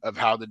of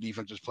how the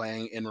defense is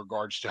playing in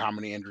regards to how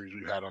many injuries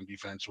we've had on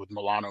defense, with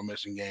Milano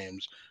missing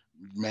games,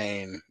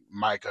 Maine,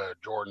 Micah,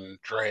 Jordan,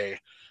 Trey,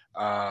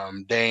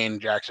 Dane,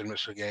 Jackson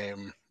missed a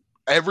game.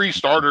 Every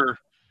starter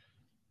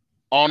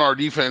on our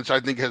defense, I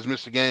think, has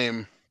missed a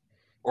game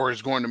or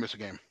is going to miss a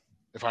game,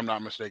 if I'm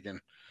not mistaken.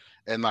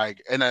 And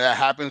that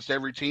happens to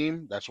every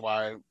team. That's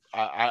why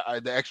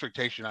the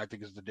expectation, I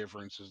think, is the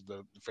difference, is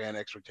the fan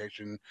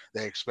expectation.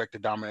 They expect a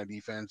dominant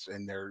defense,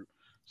 and they're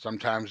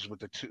sometimes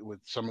with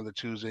some of the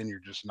twos in, you're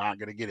just not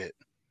going to get it.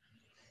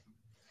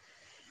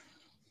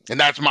 And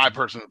that's my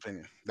personal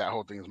opinion. That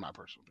whole thing is my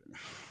personal opinion.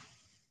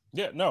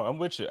 Yeah, no, I'm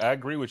with you. I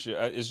agree with you.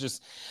 It's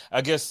just,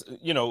 I guess,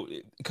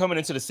 coming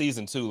into the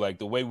season too, like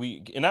the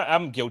way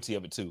I'm guilty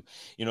of it too.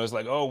 It's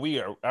like,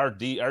 oh,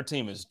 our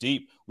team is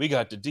deep. We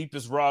got the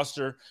deepest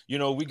roster.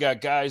 We got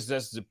guys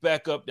that's the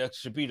backup that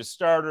should be the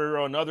starter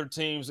on other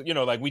teams.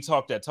 Like we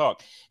talk that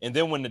talk, and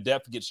then when the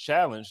depth gets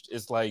challenged,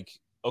 it's like,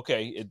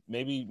 okay,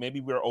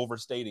 maybe we're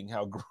overstating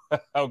how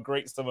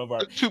great some of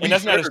our. And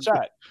that's not a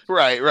shot.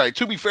 Right.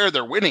 To be fair,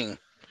 they're winning.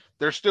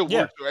 They're still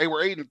we're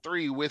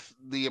 8-3 with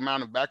the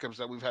amount of backups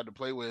that we've had to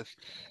play with,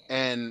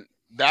 and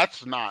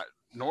that's not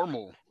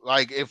normal.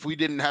 Like, if we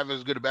didn't have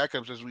as good of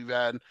backups as we've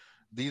had,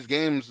 these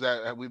games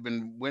that we've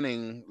been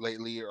winning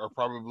lately are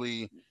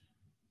probably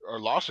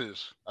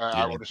losses.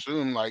 I would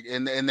assume. Like,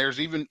 and there's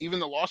even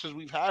the losses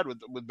we've had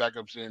with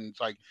backups in. It's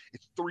like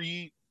it's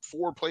 3-4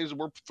 plays.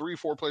 We're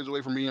 3-4 plays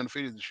away from being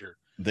undefeated this year.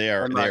 They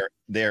are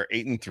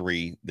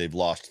 8-3. They've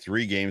lost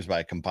 3 games by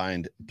a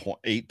combined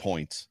 8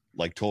 points.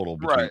 Like total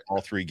between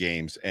all 3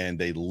 games, and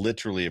they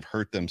literally have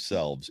hurt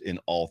themselves in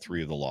all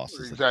 3 of the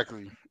losses.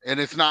 Exactly. And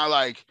it's not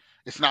like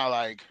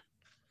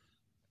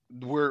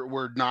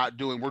we're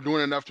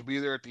doing enough to be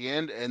there at the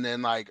end, and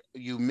then like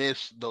you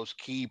miss those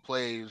key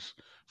plays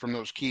from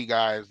those key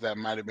guys that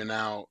might have been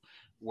out,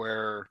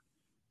 where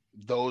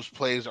those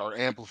plays are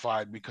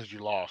amplified because you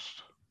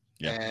lost.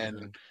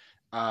 And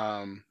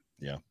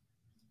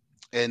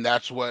and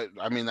that's what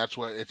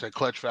it's a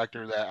clutch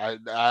factor that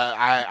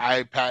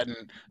I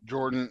patent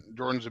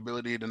Jordan's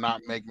ability to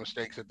not make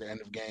mistakes at the end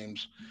of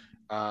games.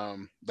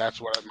 That's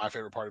what my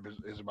favorite part of it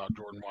is about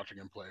Jordan, watching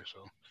him play.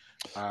 So,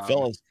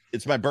 fellas,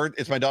 it's my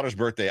daughter's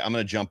birthday. I'm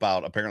gonna jump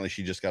out. Apparently,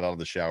 she just got out of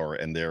the shower,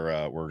 and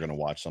we're gonna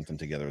watch something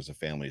together as a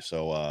family.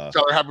 So,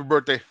 tell her happy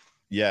birthday.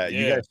 Yeah,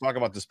 you guys talk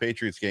about this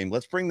Patriots game.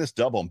 Let's bring this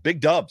dub home.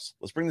 Big dubs.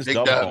 Let's bring this big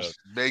dub dubs. home.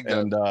 Big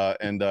dubs.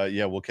 And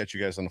we'll catch you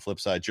guys on the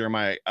flip side.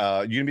 Jeremiah, you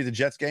gonna be at the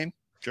Jets game?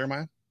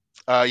 Jeremiah?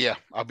 Yeah,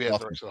 I'll be at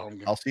the rest of the home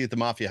game. I'll see you at the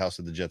Mafia House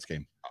at the Jets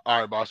game.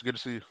 All right, boss. Good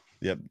to see you.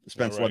 Yep.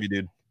 Spence, love you,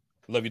 dude.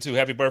 Love you too.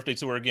 Happy birthday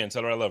to her again.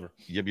 Tell her I love her.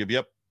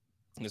 Yep.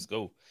 Let's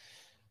go.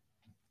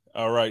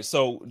 All right.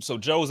 So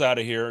Joe's out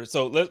of here.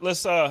 So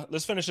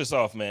let's finish this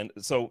off, man.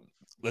 So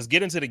let's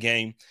get into the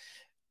game.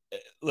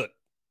 Look,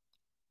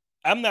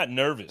 I'm not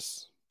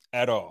nervous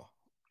at all,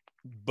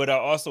 but I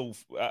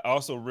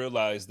also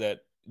realize that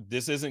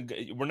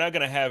we're not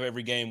going to have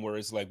every game where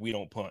it's like we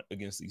don't punt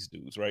against these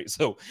dudes, right?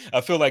 So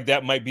I feel like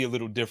that might be a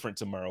little different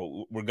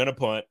tomorrow. We're going to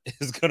punt.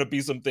 It's going to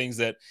be some things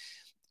that,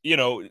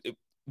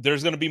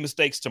 there's going to be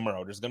mistakes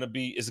tomorrow. It's going to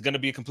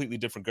be a completely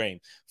different game.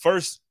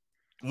 First,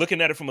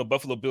 looking at it from a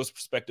Buffalo Bills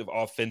perspective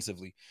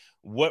offensively,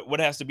 what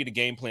has to be the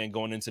game plan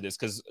going into this?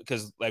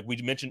 Because like we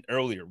mentioned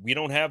earlier, we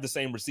don't have the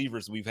same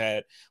receivers we've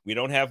had. We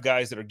don't have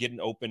guys that are getting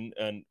open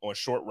and on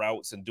short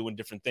routes and doing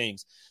different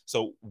things.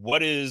 So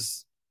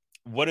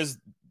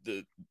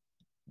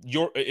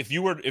if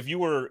you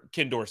were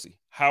Ken Dorsey,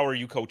 how are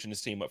you coaching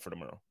this team up for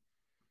tomorrow?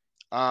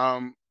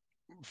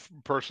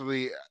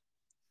 Personally,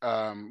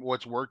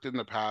 what's worked in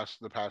the past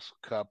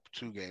Cup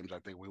 2 games, I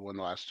think we won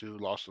the last 2,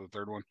 lost to the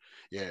third one.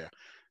 Yeah.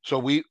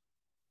 So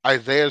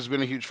Isaiah's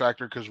been a huge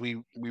factor because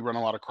we run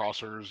a lot of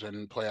crossers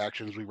and play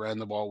actions. We ran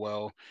the ball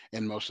well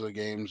in most of the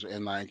games,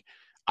 and like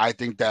I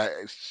think that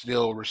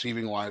still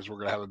receiving wise, we're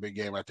gonna have a big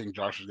game. I think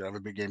Josh is gonna have a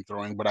big game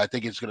throwing, but I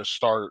think it's gonna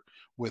start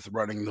with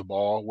running the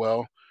ball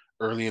well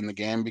early in the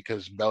game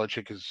because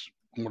Belichick is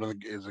one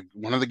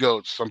of the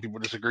GOATs. Some people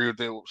disagree with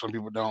it, some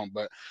people don't,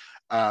 but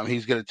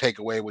he's gonna take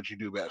away what you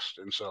do best.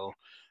 And so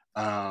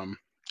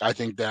I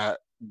think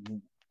that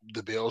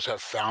the Bills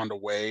have found a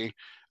way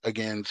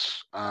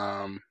against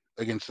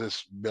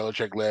this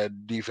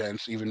Belichick-led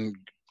defense. Even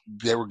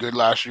they were good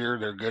last year,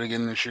 they're good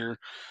again this year,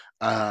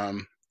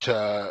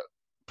 to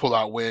pull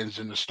out wins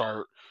and to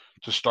start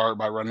to start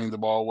by running the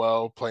ball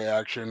well, play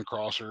action,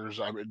 crossers.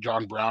 I mean,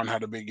 John Brown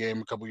had a big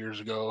game a couple years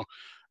ago.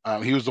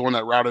 He was the one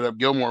that routed up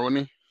Gilmore,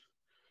 wasn't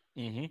he?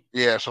 Mm-hmm.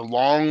 Yeah, so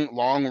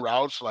long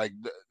routes like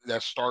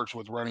that starts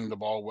with running the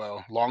ball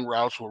well. Long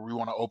routes where we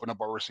want to open up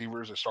our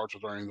receivers, it starts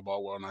with running the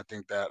ball well, and I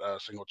think that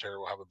Singletary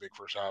will have a big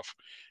first half,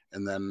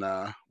 and then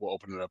we'll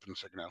open it up in the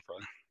second half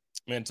probably.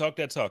 Man, talk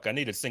that talk. I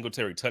need a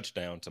Singletary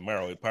touchdown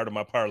tomorrow. Part of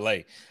my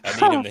parlay. I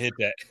need him to hit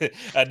that.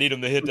 I need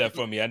him to hit that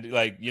for me.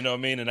 You know what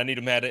I mean? And I need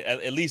him to have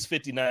at least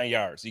 59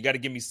 yards. You got to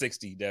give me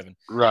 60, Devin.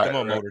 Right. Come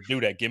on, right. Motor.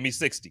 Do that. Give me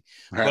 60.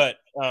 Right.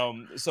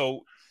 But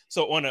so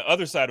on the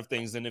other side of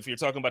things, and if you're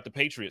talking about the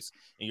Patriots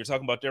and you're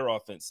talking about their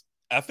offense,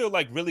 I feel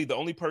like really the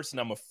only person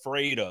I'm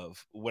afraid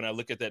of when I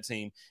look at that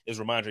team is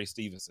Ramondre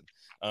Stevenson.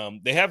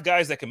 They have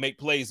guys that can make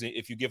plays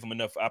if you give them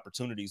enough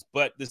opportunities.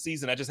 But this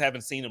season, I just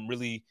haven't seen them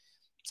really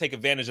take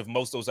advantage of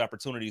most of those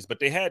opportunities, but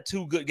they had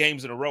 2 good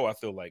games in a row. I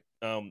feel like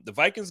the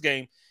Vikings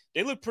game,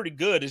 they look pretty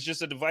good. It's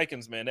just that the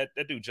Vikings, man, that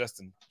dude,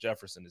 Justin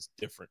Jefferson, is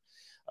different.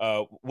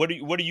 What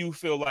do you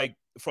feel like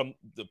from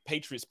the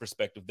Patriots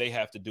perspective, they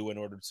have to do in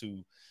order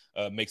to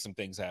make some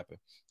things happen?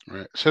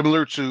 Right.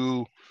 Similar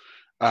to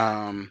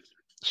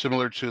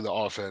the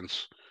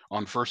offense.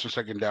 On first and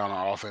second down,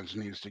 our offense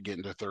needs to get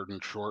into third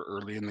and short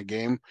early in the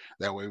game.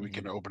 That way we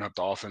can open up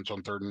the offense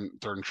on third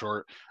and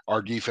short.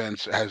 Our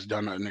defense has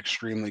done an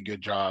extremely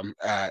good job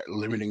at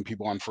limiting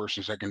people on first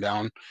and second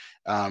down.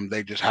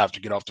 They just have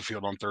to get off the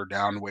field on third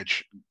down,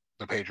 which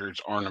the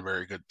Patriots aren't a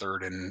very good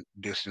third and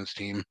distance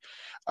team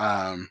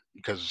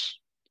because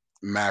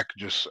Mac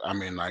just, I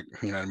mean, like,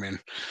 you know what I mean?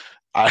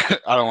 I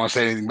don't want to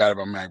say anything bad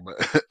about Mac, but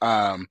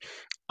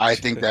I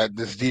think that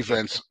this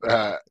defense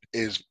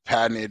is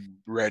patented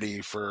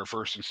ready for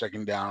first and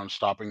second down,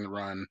 stopping the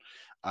run.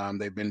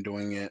 They've been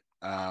doing it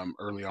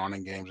early on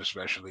in games,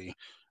 especially.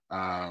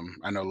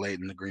 I know late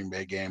in the Green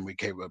Bay game, we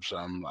gave up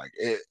some. Like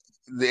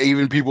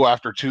even people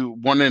after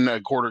 1 and a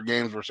quarter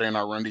games were saying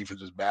our run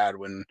defense is bad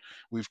when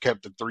we've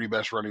kept the 3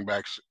 best running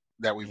backs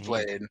that we've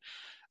played,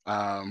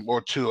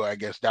 or 2, I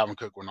guess. Dalvin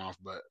Cook went off,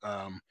 but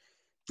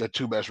the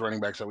 2 best running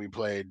backs that we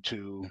played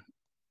to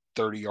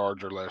 30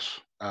 yards or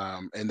less.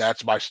 And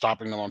that's by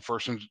stopping them on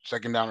first and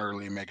second down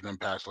early and making them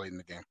pass late in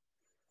the game.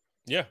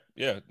 Yeah,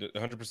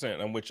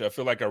 100%. On which I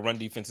feel like our run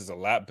defense is a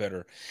lot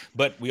better,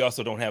 but we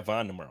also don't have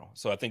Von tomorrow.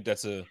 So I think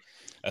that's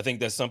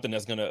something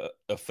that's going to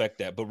affect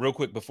that. But real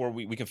quick, before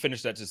we can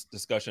finish that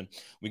discussion,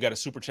 we got a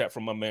super chat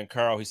from my man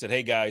Carl. He said,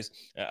 "Hey guys,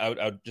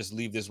 I'll just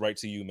leave this right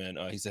to you, man."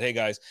 He said, "Hey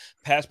guys,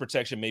 pass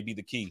protection may be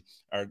the key.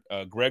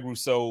 Our Greg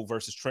Rousseau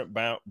versus Trent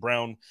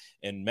Brown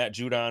and Matt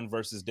Judon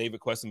versus David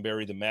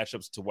Quessenberry, the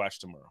matchups to watch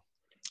tomorrow."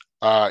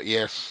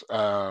 Yes.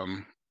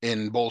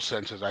 In both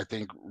senses, I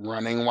think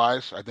running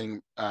wise, I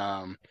think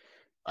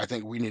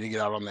we need to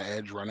get out on the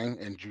edge running,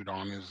 and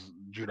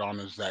Judon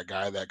is that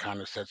guy that kind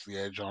of sets the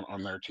edge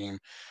on their team.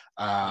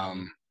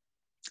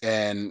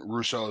 And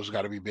Rousseau's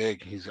got to be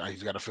big. He's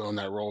got to fill in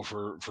that role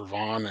for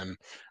Vaughn, and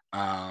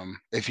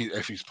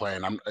if he's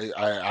playing,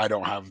 I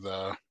don't have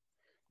the.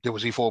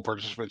 Was he full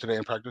participant today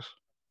in practice?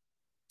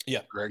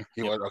 Yeah, Greg,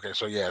 he was. Okay,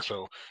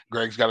 so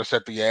Greg's got to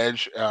set the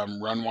edge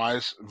run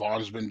wise.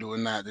 Vaughn's been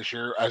doing that this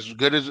year. As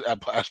good as a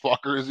pass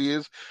blocker as he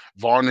is,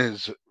 Vaughn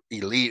is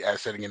elite at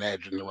setting an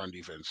edge in the run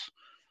defense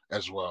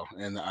as well.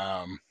 And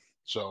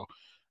so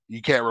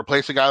you can't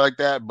replace a guy like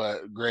that,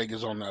 but Greg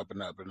is on the up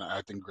and up, and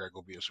I think Greg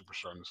will be a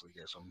superstar in this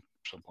league at some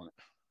point.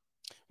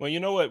 Well,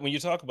 you know what? When you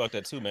talk about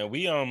that too, man,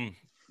 we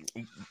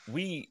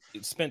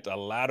spent a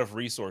lot of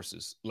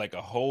resources, like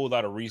a whole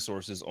lot of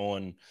resources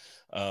on,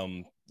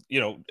 on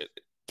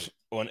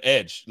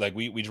edge. Like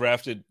we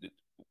drafted,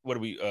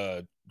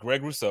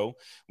 Greg Rousseau,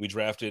 we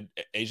drafted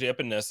AJ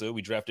Epinesa,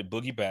 we drafted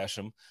Boogie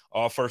Basham,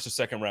 all first or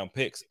second round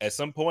picks. At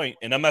some point,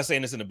 and I'm not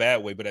saying this in a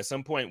bad way, but at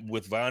some point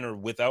with Von or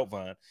without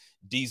Von,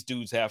 these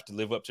dudes have to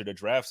live up to their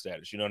draft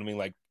status. You know what I mean?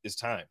 Like it's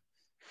time.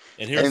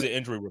 And here's the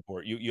injury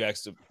report. You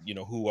asked,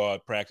 who are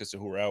practiced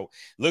and who are out.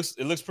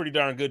 It looks pretty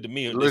darn good to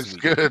me. It looks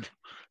good. It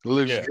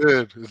looks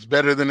good. It's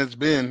better than it's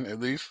been, at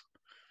least.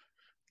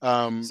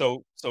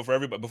 So for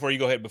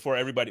everybody, for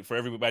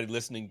everybody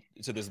listening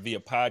to this via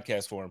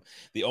podcast form,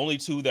 the only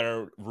 2 that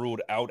are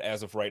ruled out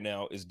as of right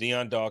now is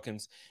Deion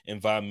Dawkins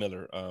and Von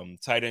Miller.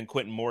 Tight end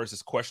Quentin Morris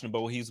is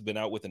questionable. He's been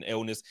out with an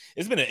illness.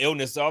 It's been an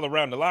illness all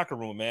around the locker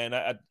room, man.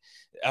 I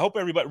hope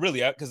everybody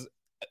really, because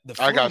the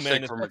flu, I got man,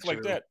 sick and from stuff it like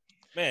too. that.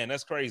 Man,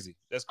 that's crazy.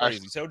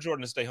 Tell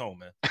Jordan to stay home,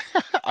 man.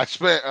 I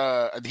spent.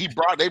 They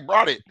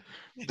brought it.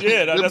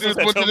 Yeah, that's what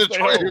went to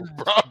Detroit and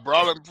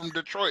brought him from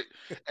Detroit,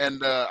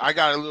 and I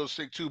got a little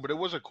sick too. But it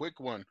was a quick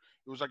one.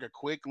 It was like a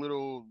quick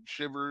little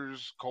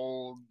shivers,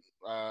 cold,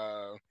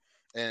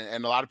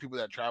 and a lot of people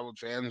that traveled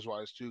fans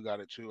wise too got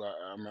it too.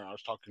 I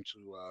was talking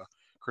to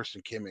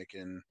Kristen Kimmick,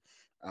 and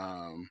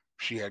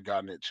she had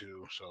gotten it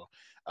too. So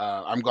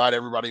I'm glad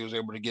everybody was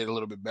able to get a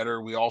little bit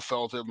better. We all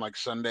felt it like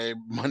Sunday,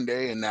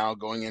 Monday, and now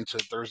going into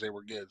Thursday,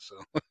 we're good. So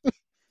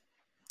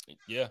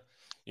yeah.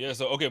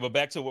 So okay, but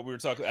back to what we were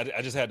talking.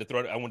 I just had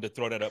to I wanted to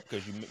throw that up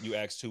because you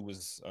asked who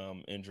was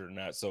injured or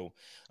not. So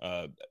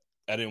I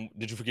didn't.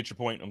 Did you forget your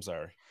point? I'm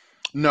sorry.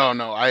 No,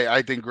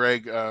 I think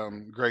Greg's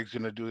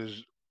gonna do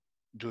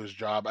his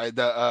job.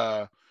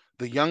 The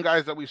young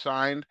guys that we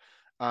signed,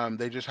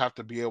 they just have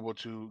to be able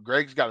to.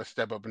 Greg's got to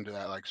step up into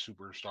that like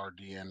superstar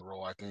DN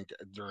role. I think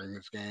during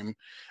this game,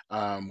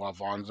 while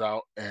Vaughn's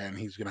out, and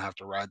he's gonna have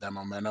to ride that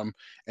momentum,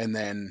 and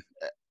then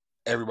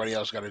everybody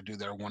else got to do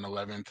their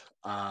 111th.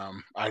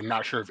 I'm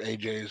not sure if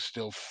AJ is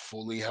still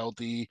fully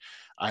healthy.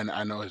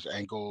 I know his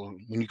ankle.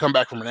 When you come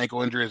back from an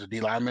ankle injury as a D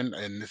lineman,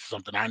 and this is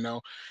something I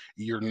know,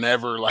 you're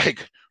never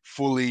like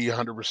fully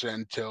 100%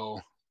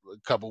 until a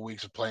couple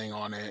weeks of playing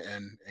on it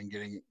and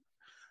getting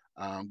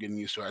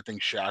used to it. I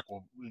think Shaq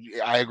will.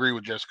 I agree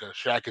with Jessica.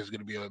 Shaq is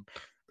going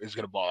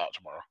to ball out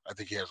tomorrow. I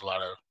think he has a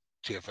lot of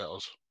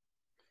TFLs.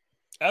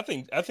 I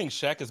think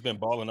Shaq has been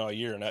balling all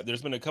year, and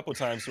there's been a couple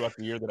times throughout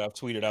the year that I've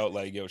tweeted out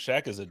like, "Yo,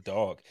 Shaq is a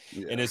dog,"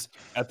 and Yeah.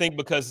 I think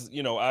because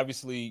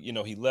obviously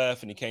he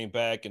left and he came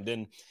back, and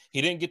then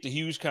he didn't get the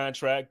huge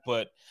contract,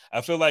 but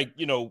I feel like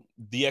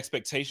the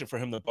expectation for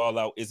him to ball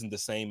out isn't the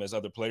same as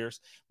other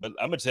players. But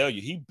I'm gonna tell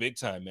you, he big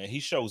time, man.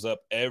 He shows up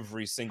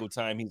every single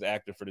time he's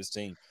active for this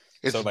team.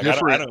 It's So like, I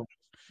different. don't,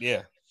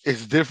 yeah,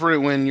 It's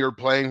different when you're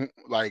playing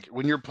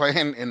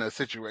in a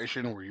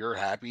situation where you're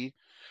happy.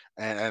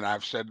 And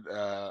I've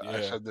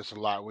yeah. said this a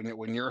lot.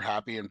 When you're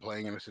happy and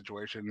playing in a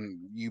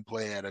situation, you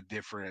play at a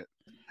different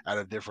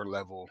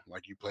level.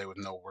 Like you play with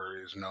no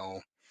worries,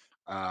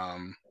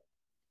 um,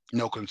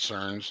 no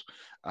concerns,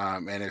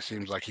 and it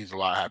seems like he's a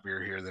lot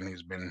happier here than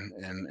he's been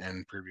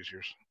in previous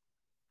years.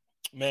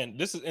 Man,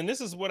 this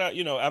is what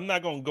I'm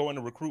not gonna go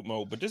into recruit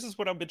mode, but this is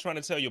what I've been trying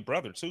to tell your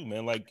brother too,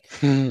 man. Like,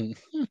 you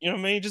know what I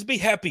mean? Just be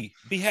happy.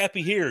 Be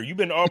happy here. You've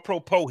been all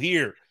pro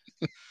here.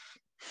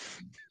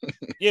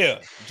 Yeah,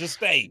 just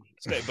stay.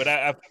 But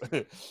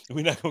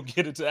we're not gonna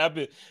get into.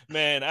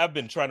 I've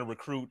been trying to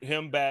recruit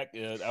him back.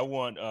 I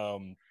want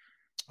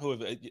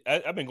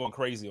I've been going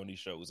crazy on these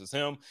shows. It's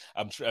him.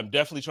 I'm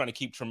definitely trying to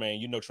keep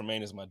Tremaine.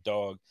 Tremaine is my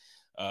dog.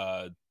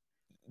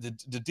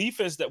 The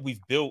defense that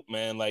we've built,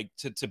 man, like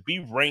to be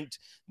ranked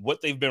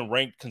what they've been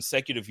ranked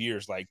consecutive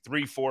years, like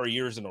 3-4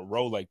 years in a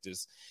row like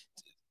this,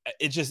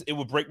 it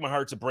would break my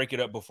heart to break it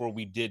up before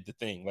we did the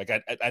thing. Like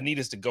I need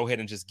us to go ahead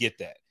and just get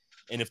that.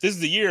 And if this is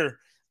the year,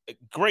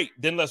 great,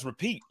 then let's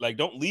repeat. Like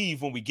don't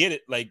leave when we get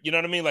it. Like, you know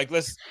what I mean? Like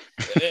let's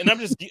and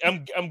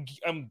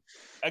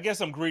I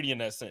guess I'm greedy in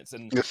that sense.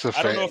 And It's a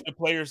I don't know fan. if the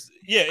players,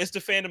 yeah, it's the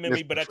fandom in It's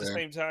me, but the at the fan.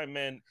 same time,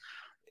 man,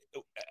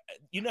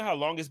 you know how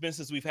long it's been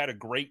since we've had a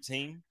great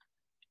team?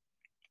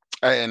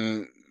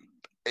 And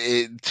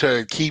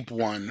to keep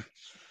one,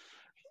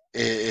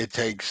 it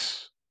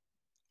takes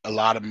a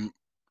lot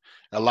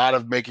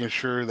of making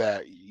sure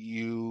that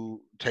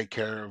you take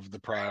care of the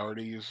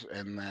priorities,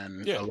 and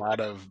then Yeah. a lot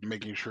of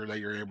making sure that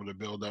you're able to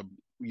build up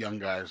young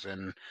guys.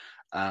 And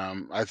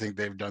I think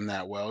they've done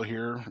that well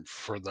here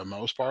for the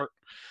most part.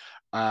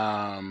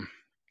 Um,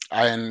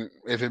 and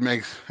if it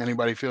makes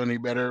anybody feel any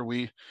better,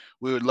 we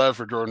would love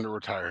for Jordan to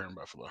retire here in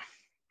Buffalo.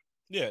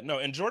 Yeah, no,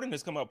 and Jordan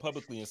has come out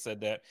publicly and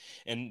said that,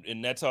 and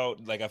that's all.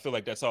 Like, I feel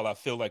like that's all I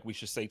feel like we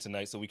should say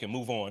tonight, so we can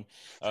move on.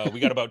 We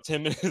got about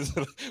 10 minutes.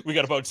 We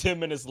got about 10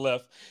 minutes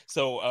left,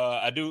 so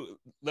I do.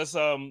 Let's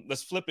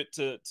flip it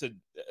to.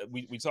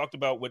 We talked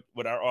about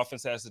what our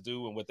offense has to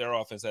do and what their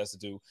offense has to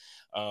do.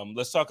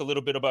 Let's talk a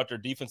little bit about their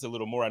defense a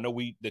little more. I know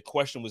the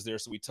question was there,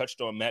 so we touched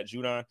on Matt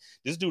Judon.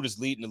 This dude is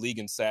leading the league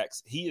in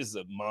sacks. He is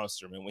a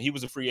monster, man. When he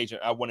was a free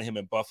agent, I wanted him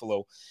in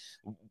Buffalo.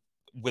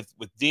 With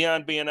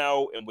Dion being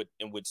out and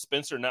with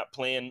Spencer not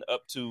playing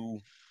up to,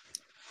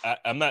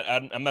 I'm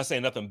not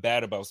saying nothing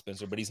bad about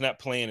Spencer, but he's not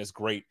playing as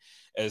great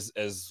as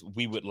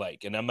we would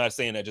like. And I'm not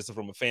saying that just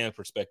from a fan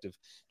perspective.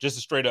 Just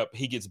straight up,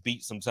 he gets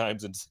beat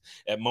sometimes and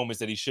at moments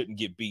that he shouldn't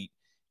get beat.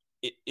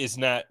 It's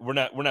not we're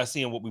not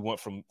seeing what we want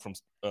from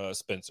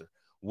Spencer.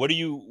 What do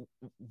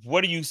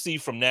you see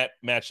from that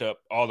matchup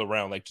all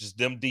around? Like just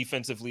them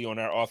defensively on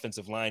our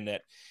offensive line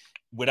that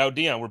without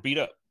Dion, we're beat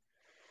up.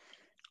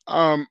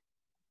 Um,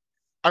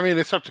 I mean,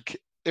 it's up to,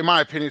 in my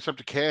opinion, it's up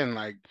to Ken.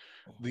 Like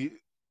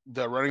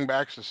the running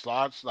backs, the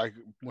slots. Like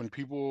when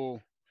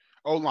people,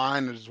 O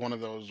line is one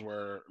of those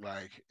where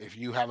like if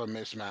you have a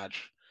mismatch,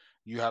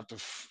 you have to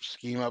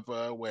scheme up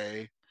a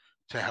way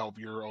to help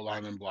your O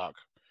lineman block.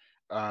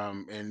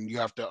 And you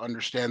have to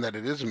understand that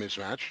it is a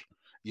mismatch.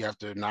 You have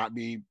to not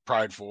be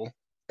prideful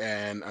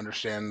and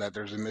understand that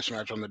there's a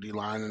mismatch on the D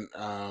line,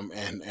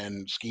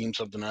 and scheme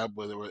something up.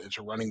 Whether it's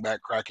a running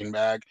back cracking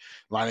back,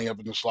 lining up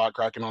in the slot,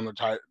 cracking on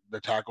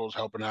the tackles,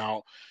 helping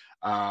out,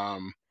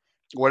 um,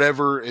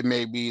 whatever it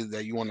may be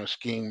that you want to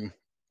scheme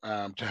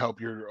to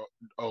help your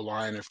O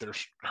line if they're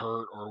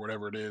hurt or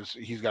whatever it is.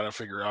 He's got to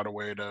figure out a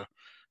way to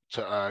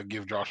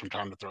give Josh some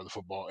time to throw the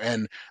football.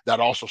 And that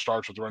also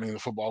starts with running the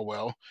football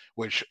well,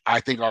 which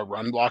I think our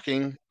run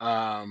blocking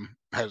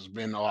has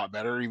been a lot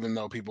better, even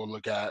though people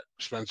look at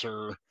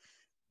Spencer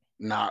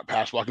not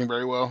pass blocking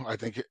very well. I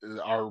think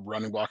our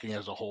running blocking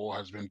as a whole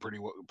has been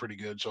pretty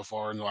good so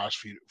far in the last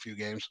few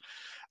games.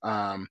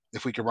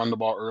 If we can run the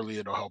ball early,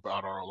 it'll help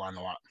out our line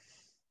a lot.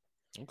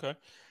 Okay.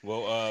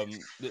 Well,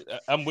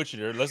 I'm with you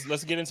there.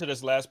 Let's get into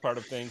this last part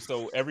of things.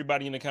 So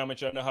everybody in the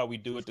comments, y'all know how we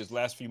do it. This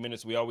last few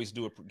minutes, we always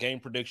do a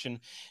game prediction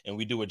and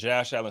we do a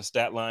Josh Allen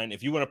stat line.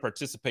 If you want to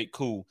participate,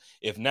 cool.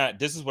 If not,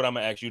 this is what I'm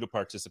gonna ask you to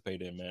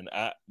participate in, man.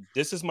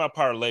 This is my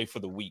parlay for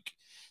the week.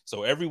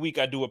 So every week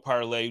I do a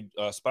parlay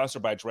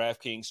sponsored by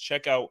DraftKings.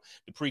 Check out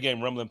the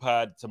pregame rumbling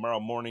pod tomorrow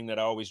morning that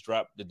I always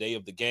drop the day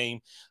of the game.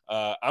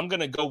 I'm going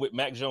to go with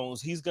Mac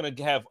Jones. He's going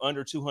to have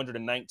under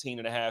 219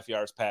 and a half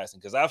yards passing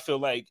because I feel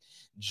like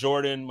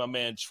Jordan, my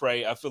man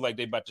Trey, I feel like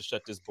they about to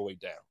shut this boy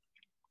down.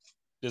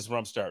 This is where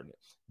I'm starting it.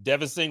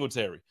 Devin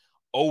Singletary,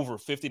 over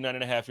 59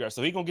 and a half yards.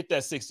 So he's going to get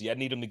that 60. I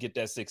need him to get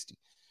that 60.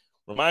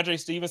 Ramondre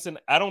Stevenson,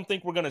 I don't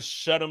think we're going to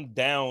shut him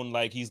down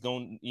like he's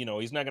going,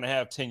 he's not going to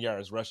have 10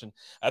 yards rushing.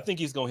 I think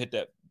he's going to hit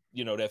that,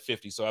 that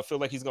 50. So I feel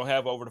like he's going to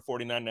have over the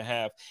 49 and a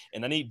half.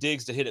 And I need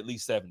Diggs to hit at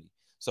least 70.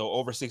 So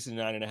over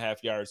 69 and a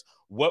half yards.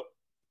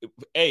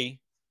 Is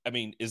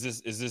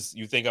this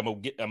you think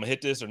I'm gonna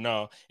hit this or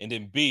no? And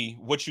then B,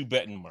 what you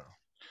betting tomorrow?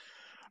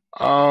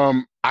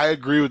 I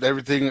agree with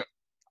everything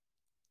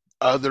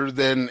other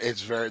than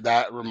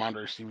that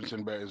Ramondre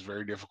Stevenson bet is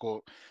very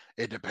difficult.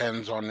 It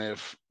depends on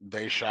if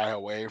they shy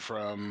away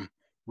from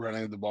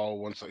running the ball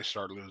once they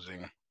start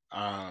losing.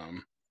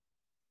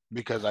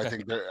 Because I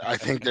think they're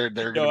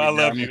going to be. I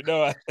love you.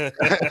 No,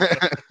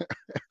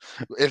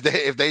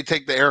 if they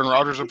take the Aaron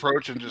Rodgers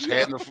approach and just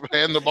hand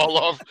the ball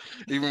off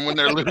even when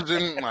they're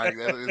losing, like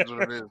that is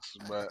what it is.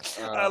 But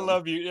I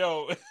love you,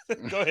 yo.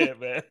 Go ahead,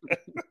 man.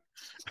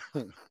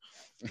 You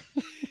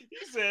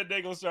said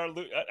they gonna start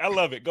losing. I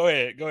love it. Go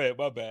ahead.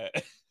 My bad.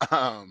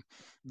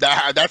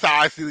 That's how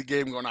I see the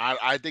game going.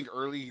 I think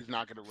early he's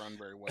not going to run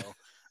very well.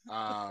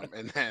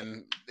 And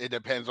then it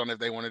depends on if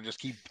they want to just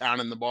keep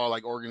pounding the ball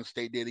like Oregon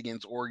State did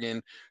against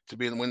Oregon to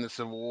win the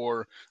Civil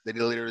War. They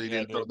literally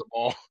didn't throw the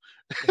ball.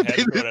 Had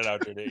to throw that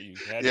out there, didn't you?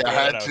 Had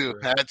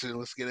to.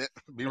 Let's get it.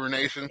 Beaver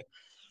Nation.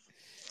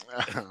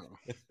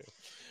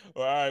 All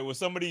right. Well,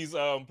 some of these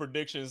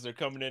predictions are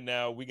coming in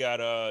now. We got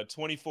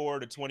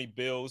 24-20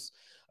 Bills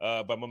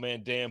by my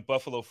man Dan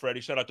Buffalo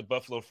Freddy. Shout out to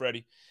Buffalo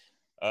Freddy.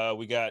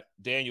 We got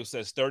Daniel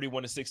says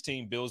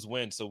 31-16 Bills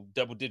win. So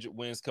double-digit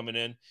wins coming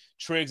in.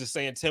 Triggs is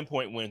saying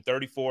 10-point win,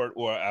 34,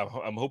 or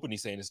I'm hoping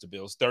he's saying it's the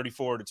Bills,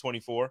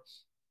 34-24.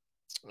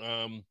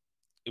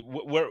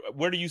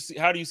 Where do you see?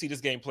 How do you see this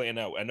game playing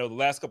out? I know the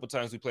last couple of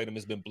times we played them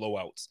has been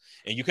blowouts,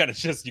 and you kind of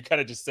just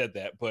said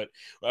that. But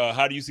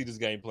how do you see this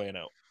game playing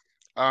out?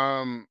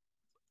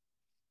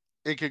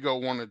 It could go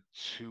one of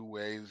two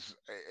ways.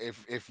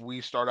 If we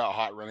start out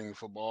hot running the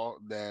football,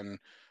 then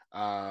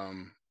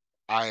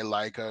I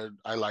like that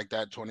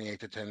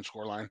 28-10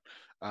 scoreline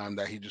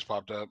that he just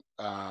popped up.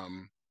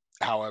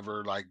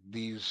 However, like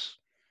these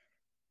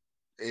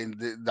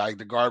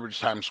the garbage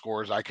time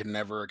scores, I can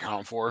never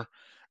account for.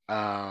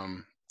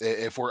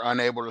 If we're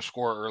unable to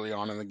score early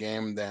on in the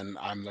game, then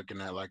I'm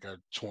looking at like a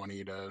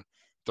 20-13,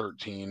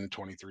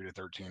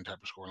 23-13 type of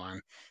scoreline,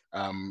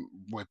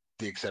 with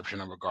the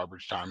exception of a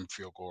garbage time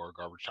field goal or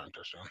garbage time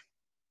touchdown.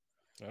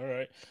 All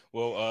right.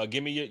 Well,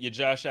 give me your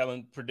Josh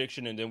Allen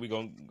prediction, and then we're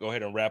going to go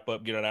ahead and wrap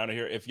up, get it out of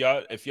here. If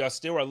y'all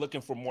still are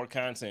looking for more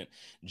content,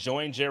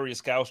 join Jerry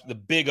Scout, the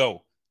Big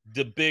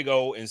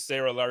O and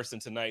Sarah Larson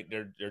tonight.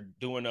 They're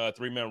doing a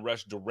 3-man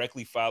rush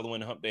directly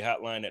following Hump Day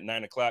Hotline at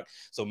 9:00.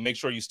 So make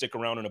sure you stick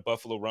around on the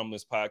Buffalo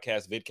Rumblings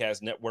podcast,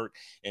 Vidcast Network,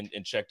 and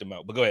check them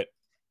out. But go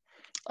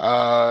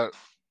ahead.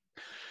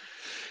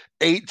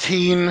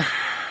 18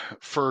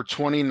 for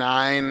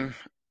 29,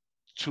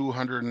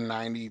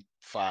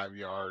 295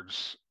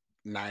 yards,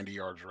 90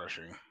 yards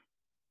rushing.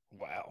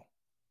 Wow.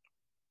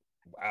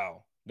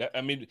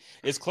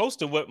 It's close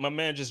to what my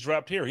man just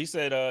dropped here. He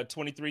said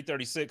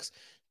 23-36,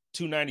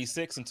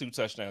 296 and 2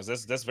 touchdowns.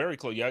 That's very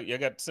close. Y'all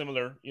got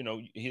similar,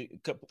 you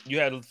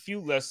had a few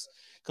less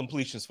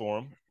completions for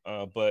him.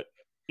 But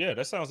yeah,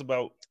 that sounds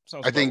about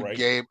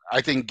right.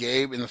 I think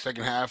Gabe in the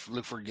second half,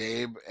 look for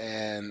Gabe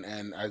and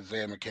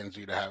Isaiah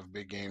McKenzie to have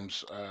big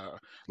games. A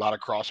lot of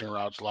crossing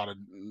routes, a lot of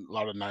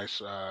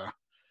nice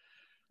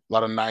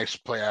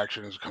play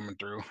actions coming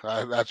through.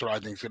 That's what I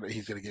think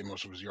he's going to get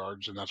most of his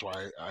yards, and that's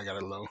why I got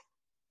it low.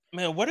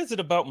 Man, what is it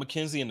about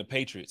McKenzie and the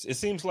Patriots? It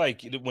seems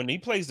like when he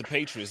plays the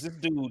Patriots, this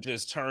dude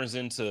just turns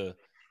into,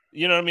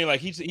 you know what I mean? Like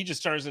he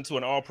just turns into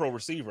an all-pro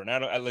receiver. And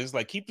it's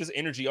like, keep this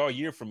energy all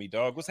year for me,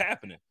 dog. What's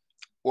happening?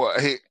 Well,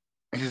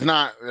 he's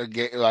not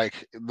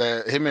like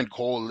him and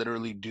Cole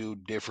literally do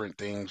different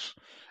things.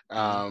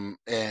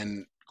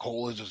 And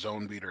Cole is a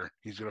zone beater.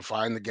 He's going to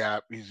find the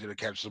gap. He's going to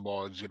catch the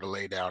ball. He's going to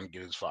lay down and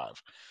get his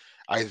 5.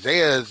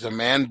 Isaiah is a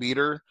man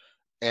beater.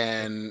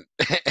 And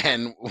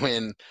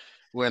when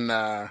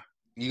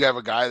you have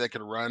a guy that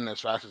can run as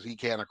fast as he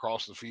can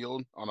across the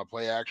field on a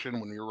play action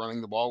when you're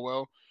running the ball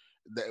well,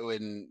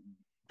 when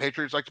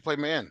Patriots like to play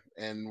man,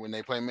 and when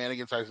they play man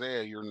against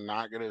Isaiah, you're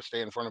not going to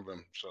stay in front of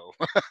him. So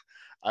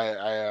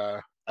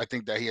I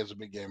think that he has a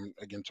big game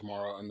again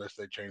tomorrow unless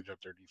they change up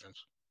their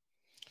defense.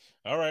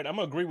 All right, I'm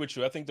gonna agree with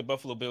you. I think the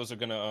Buffalo Bills are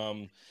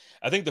gonna.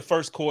 I think the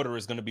first quarter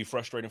is gonna be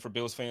frustrating for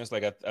Bills fans.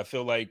 Like I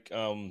feel like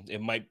it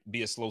might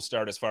be a slow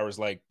start as far as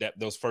like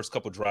those first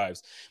couple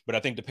drives. But I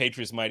think the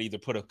Patriots might either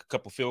put a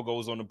couple field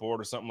goals on the board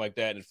or something like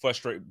that, and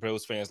frustrate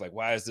Bills fans. Like,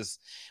 why is this?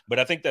 But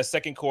I think that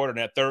second quarter and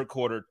that third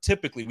quarter,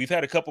 typically, we've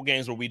had a couple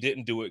games where we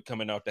didn't do it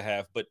coming out to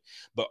half. But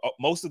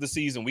most of the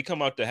season, we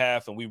come out to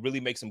half and we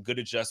really make some good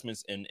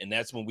adjustments, and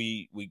that's when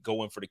we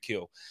go in for the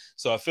kill.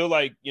 So I feel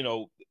like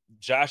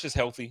Josh is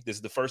healthy. This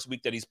is the first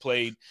week that he's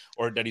played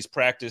or that he's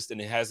practiced,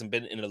 and it hasn't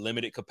been in a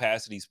limited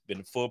capacity. He's been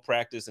in full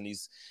practice, and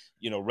he's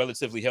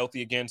relatively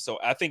healthy again. So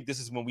I think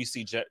this is when we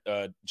see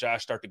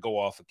Josh start to go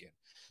off again.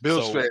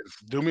 Bills fans,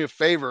 do me a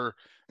favor,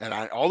 and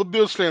all the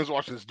Bills fans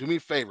watching this, do me a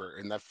favor.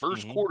 In that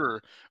first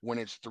quarter, when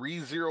it's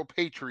 3-0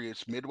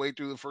 Patriots midway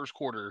through the first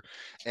quarter,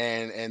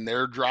 and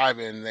they're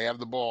driving, they have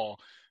the ball,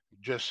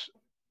 just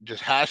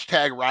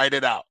hashtag write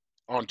it out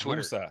on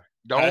Twitter. Musa.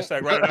 Don't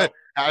hashtag write it out.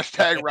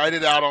 Hashtag write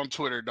it out on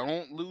Twitter.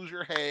 Don't lose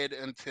your head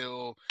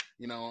until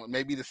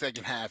maybe the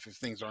second half if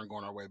things aren't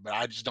going our way. But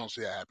I just don't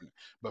see that happening.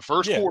 But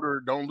first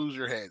quarter, don't lose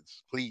your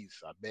heads, please.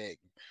 I beg.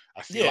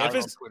 I see a lot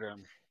on Twitter.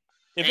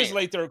 If it's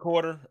late third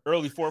quarter,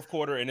 early fourth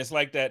quarter, and it's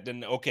like that,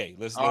 then okay,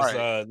 let's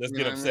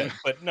get upset.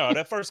 But no,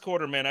 that first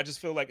quarter, man, I just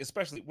feel like,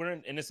 especially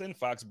and it's in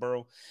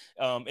Foxborough,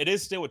 it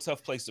is still a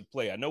tough place to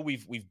play. I know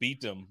we've beat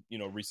them,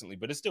 recently,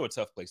 but it's still a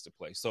tough place to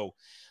play. So,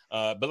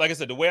 but like I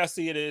said, the way I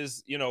see it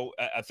is,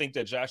 I think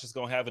that Josh is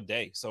going to have a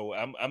day. So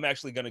I'm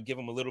actually going to give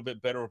him a little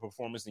bit better of a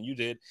performance than you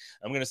did.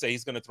 I'm going to say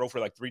he's going to throw for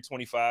like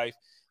 325.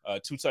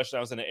 2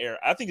 touchdowns in the air.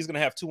 I think he's going to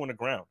have 2 on the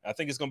ground. I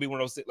think it's going to be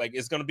one of those,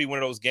 it's going to be one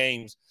of those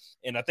games,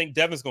 and I think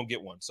Devin's going to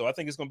get one. So I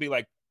think it's going to be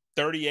like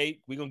 38.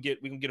 We can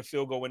get a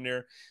field goal in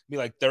there. Be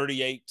like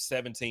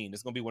 38-17.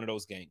 It's going to be one of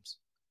those games.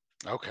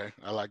 Okay,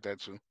 I like that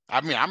too.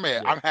 I mean, I'm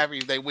happy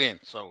if they win.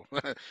 So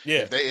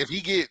yeah, if he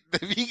get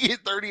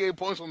 38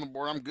 points on the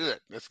board, I'm good.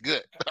 That's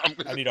good.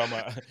 I need all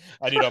my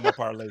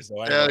parlays.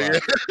 So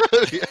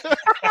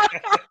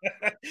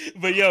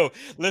But yo,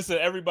 listen,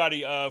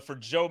 everybody. For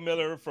Joe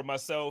Miller, for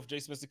myself,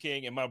 Jason Mr.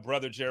 King, and my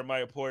brother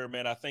Jeremiah Poyer,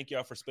 man, I thank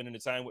y'all for spending the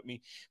time with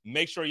me.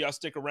 Make sure y'all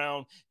stick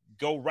around.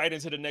 Go right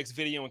into the next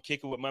video and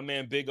kick it with my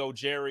man Big O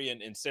Jerry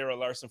and Sarah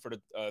Larson for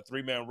the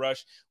 3-man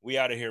rush. We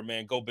out of here,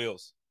 man. Go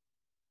Bills.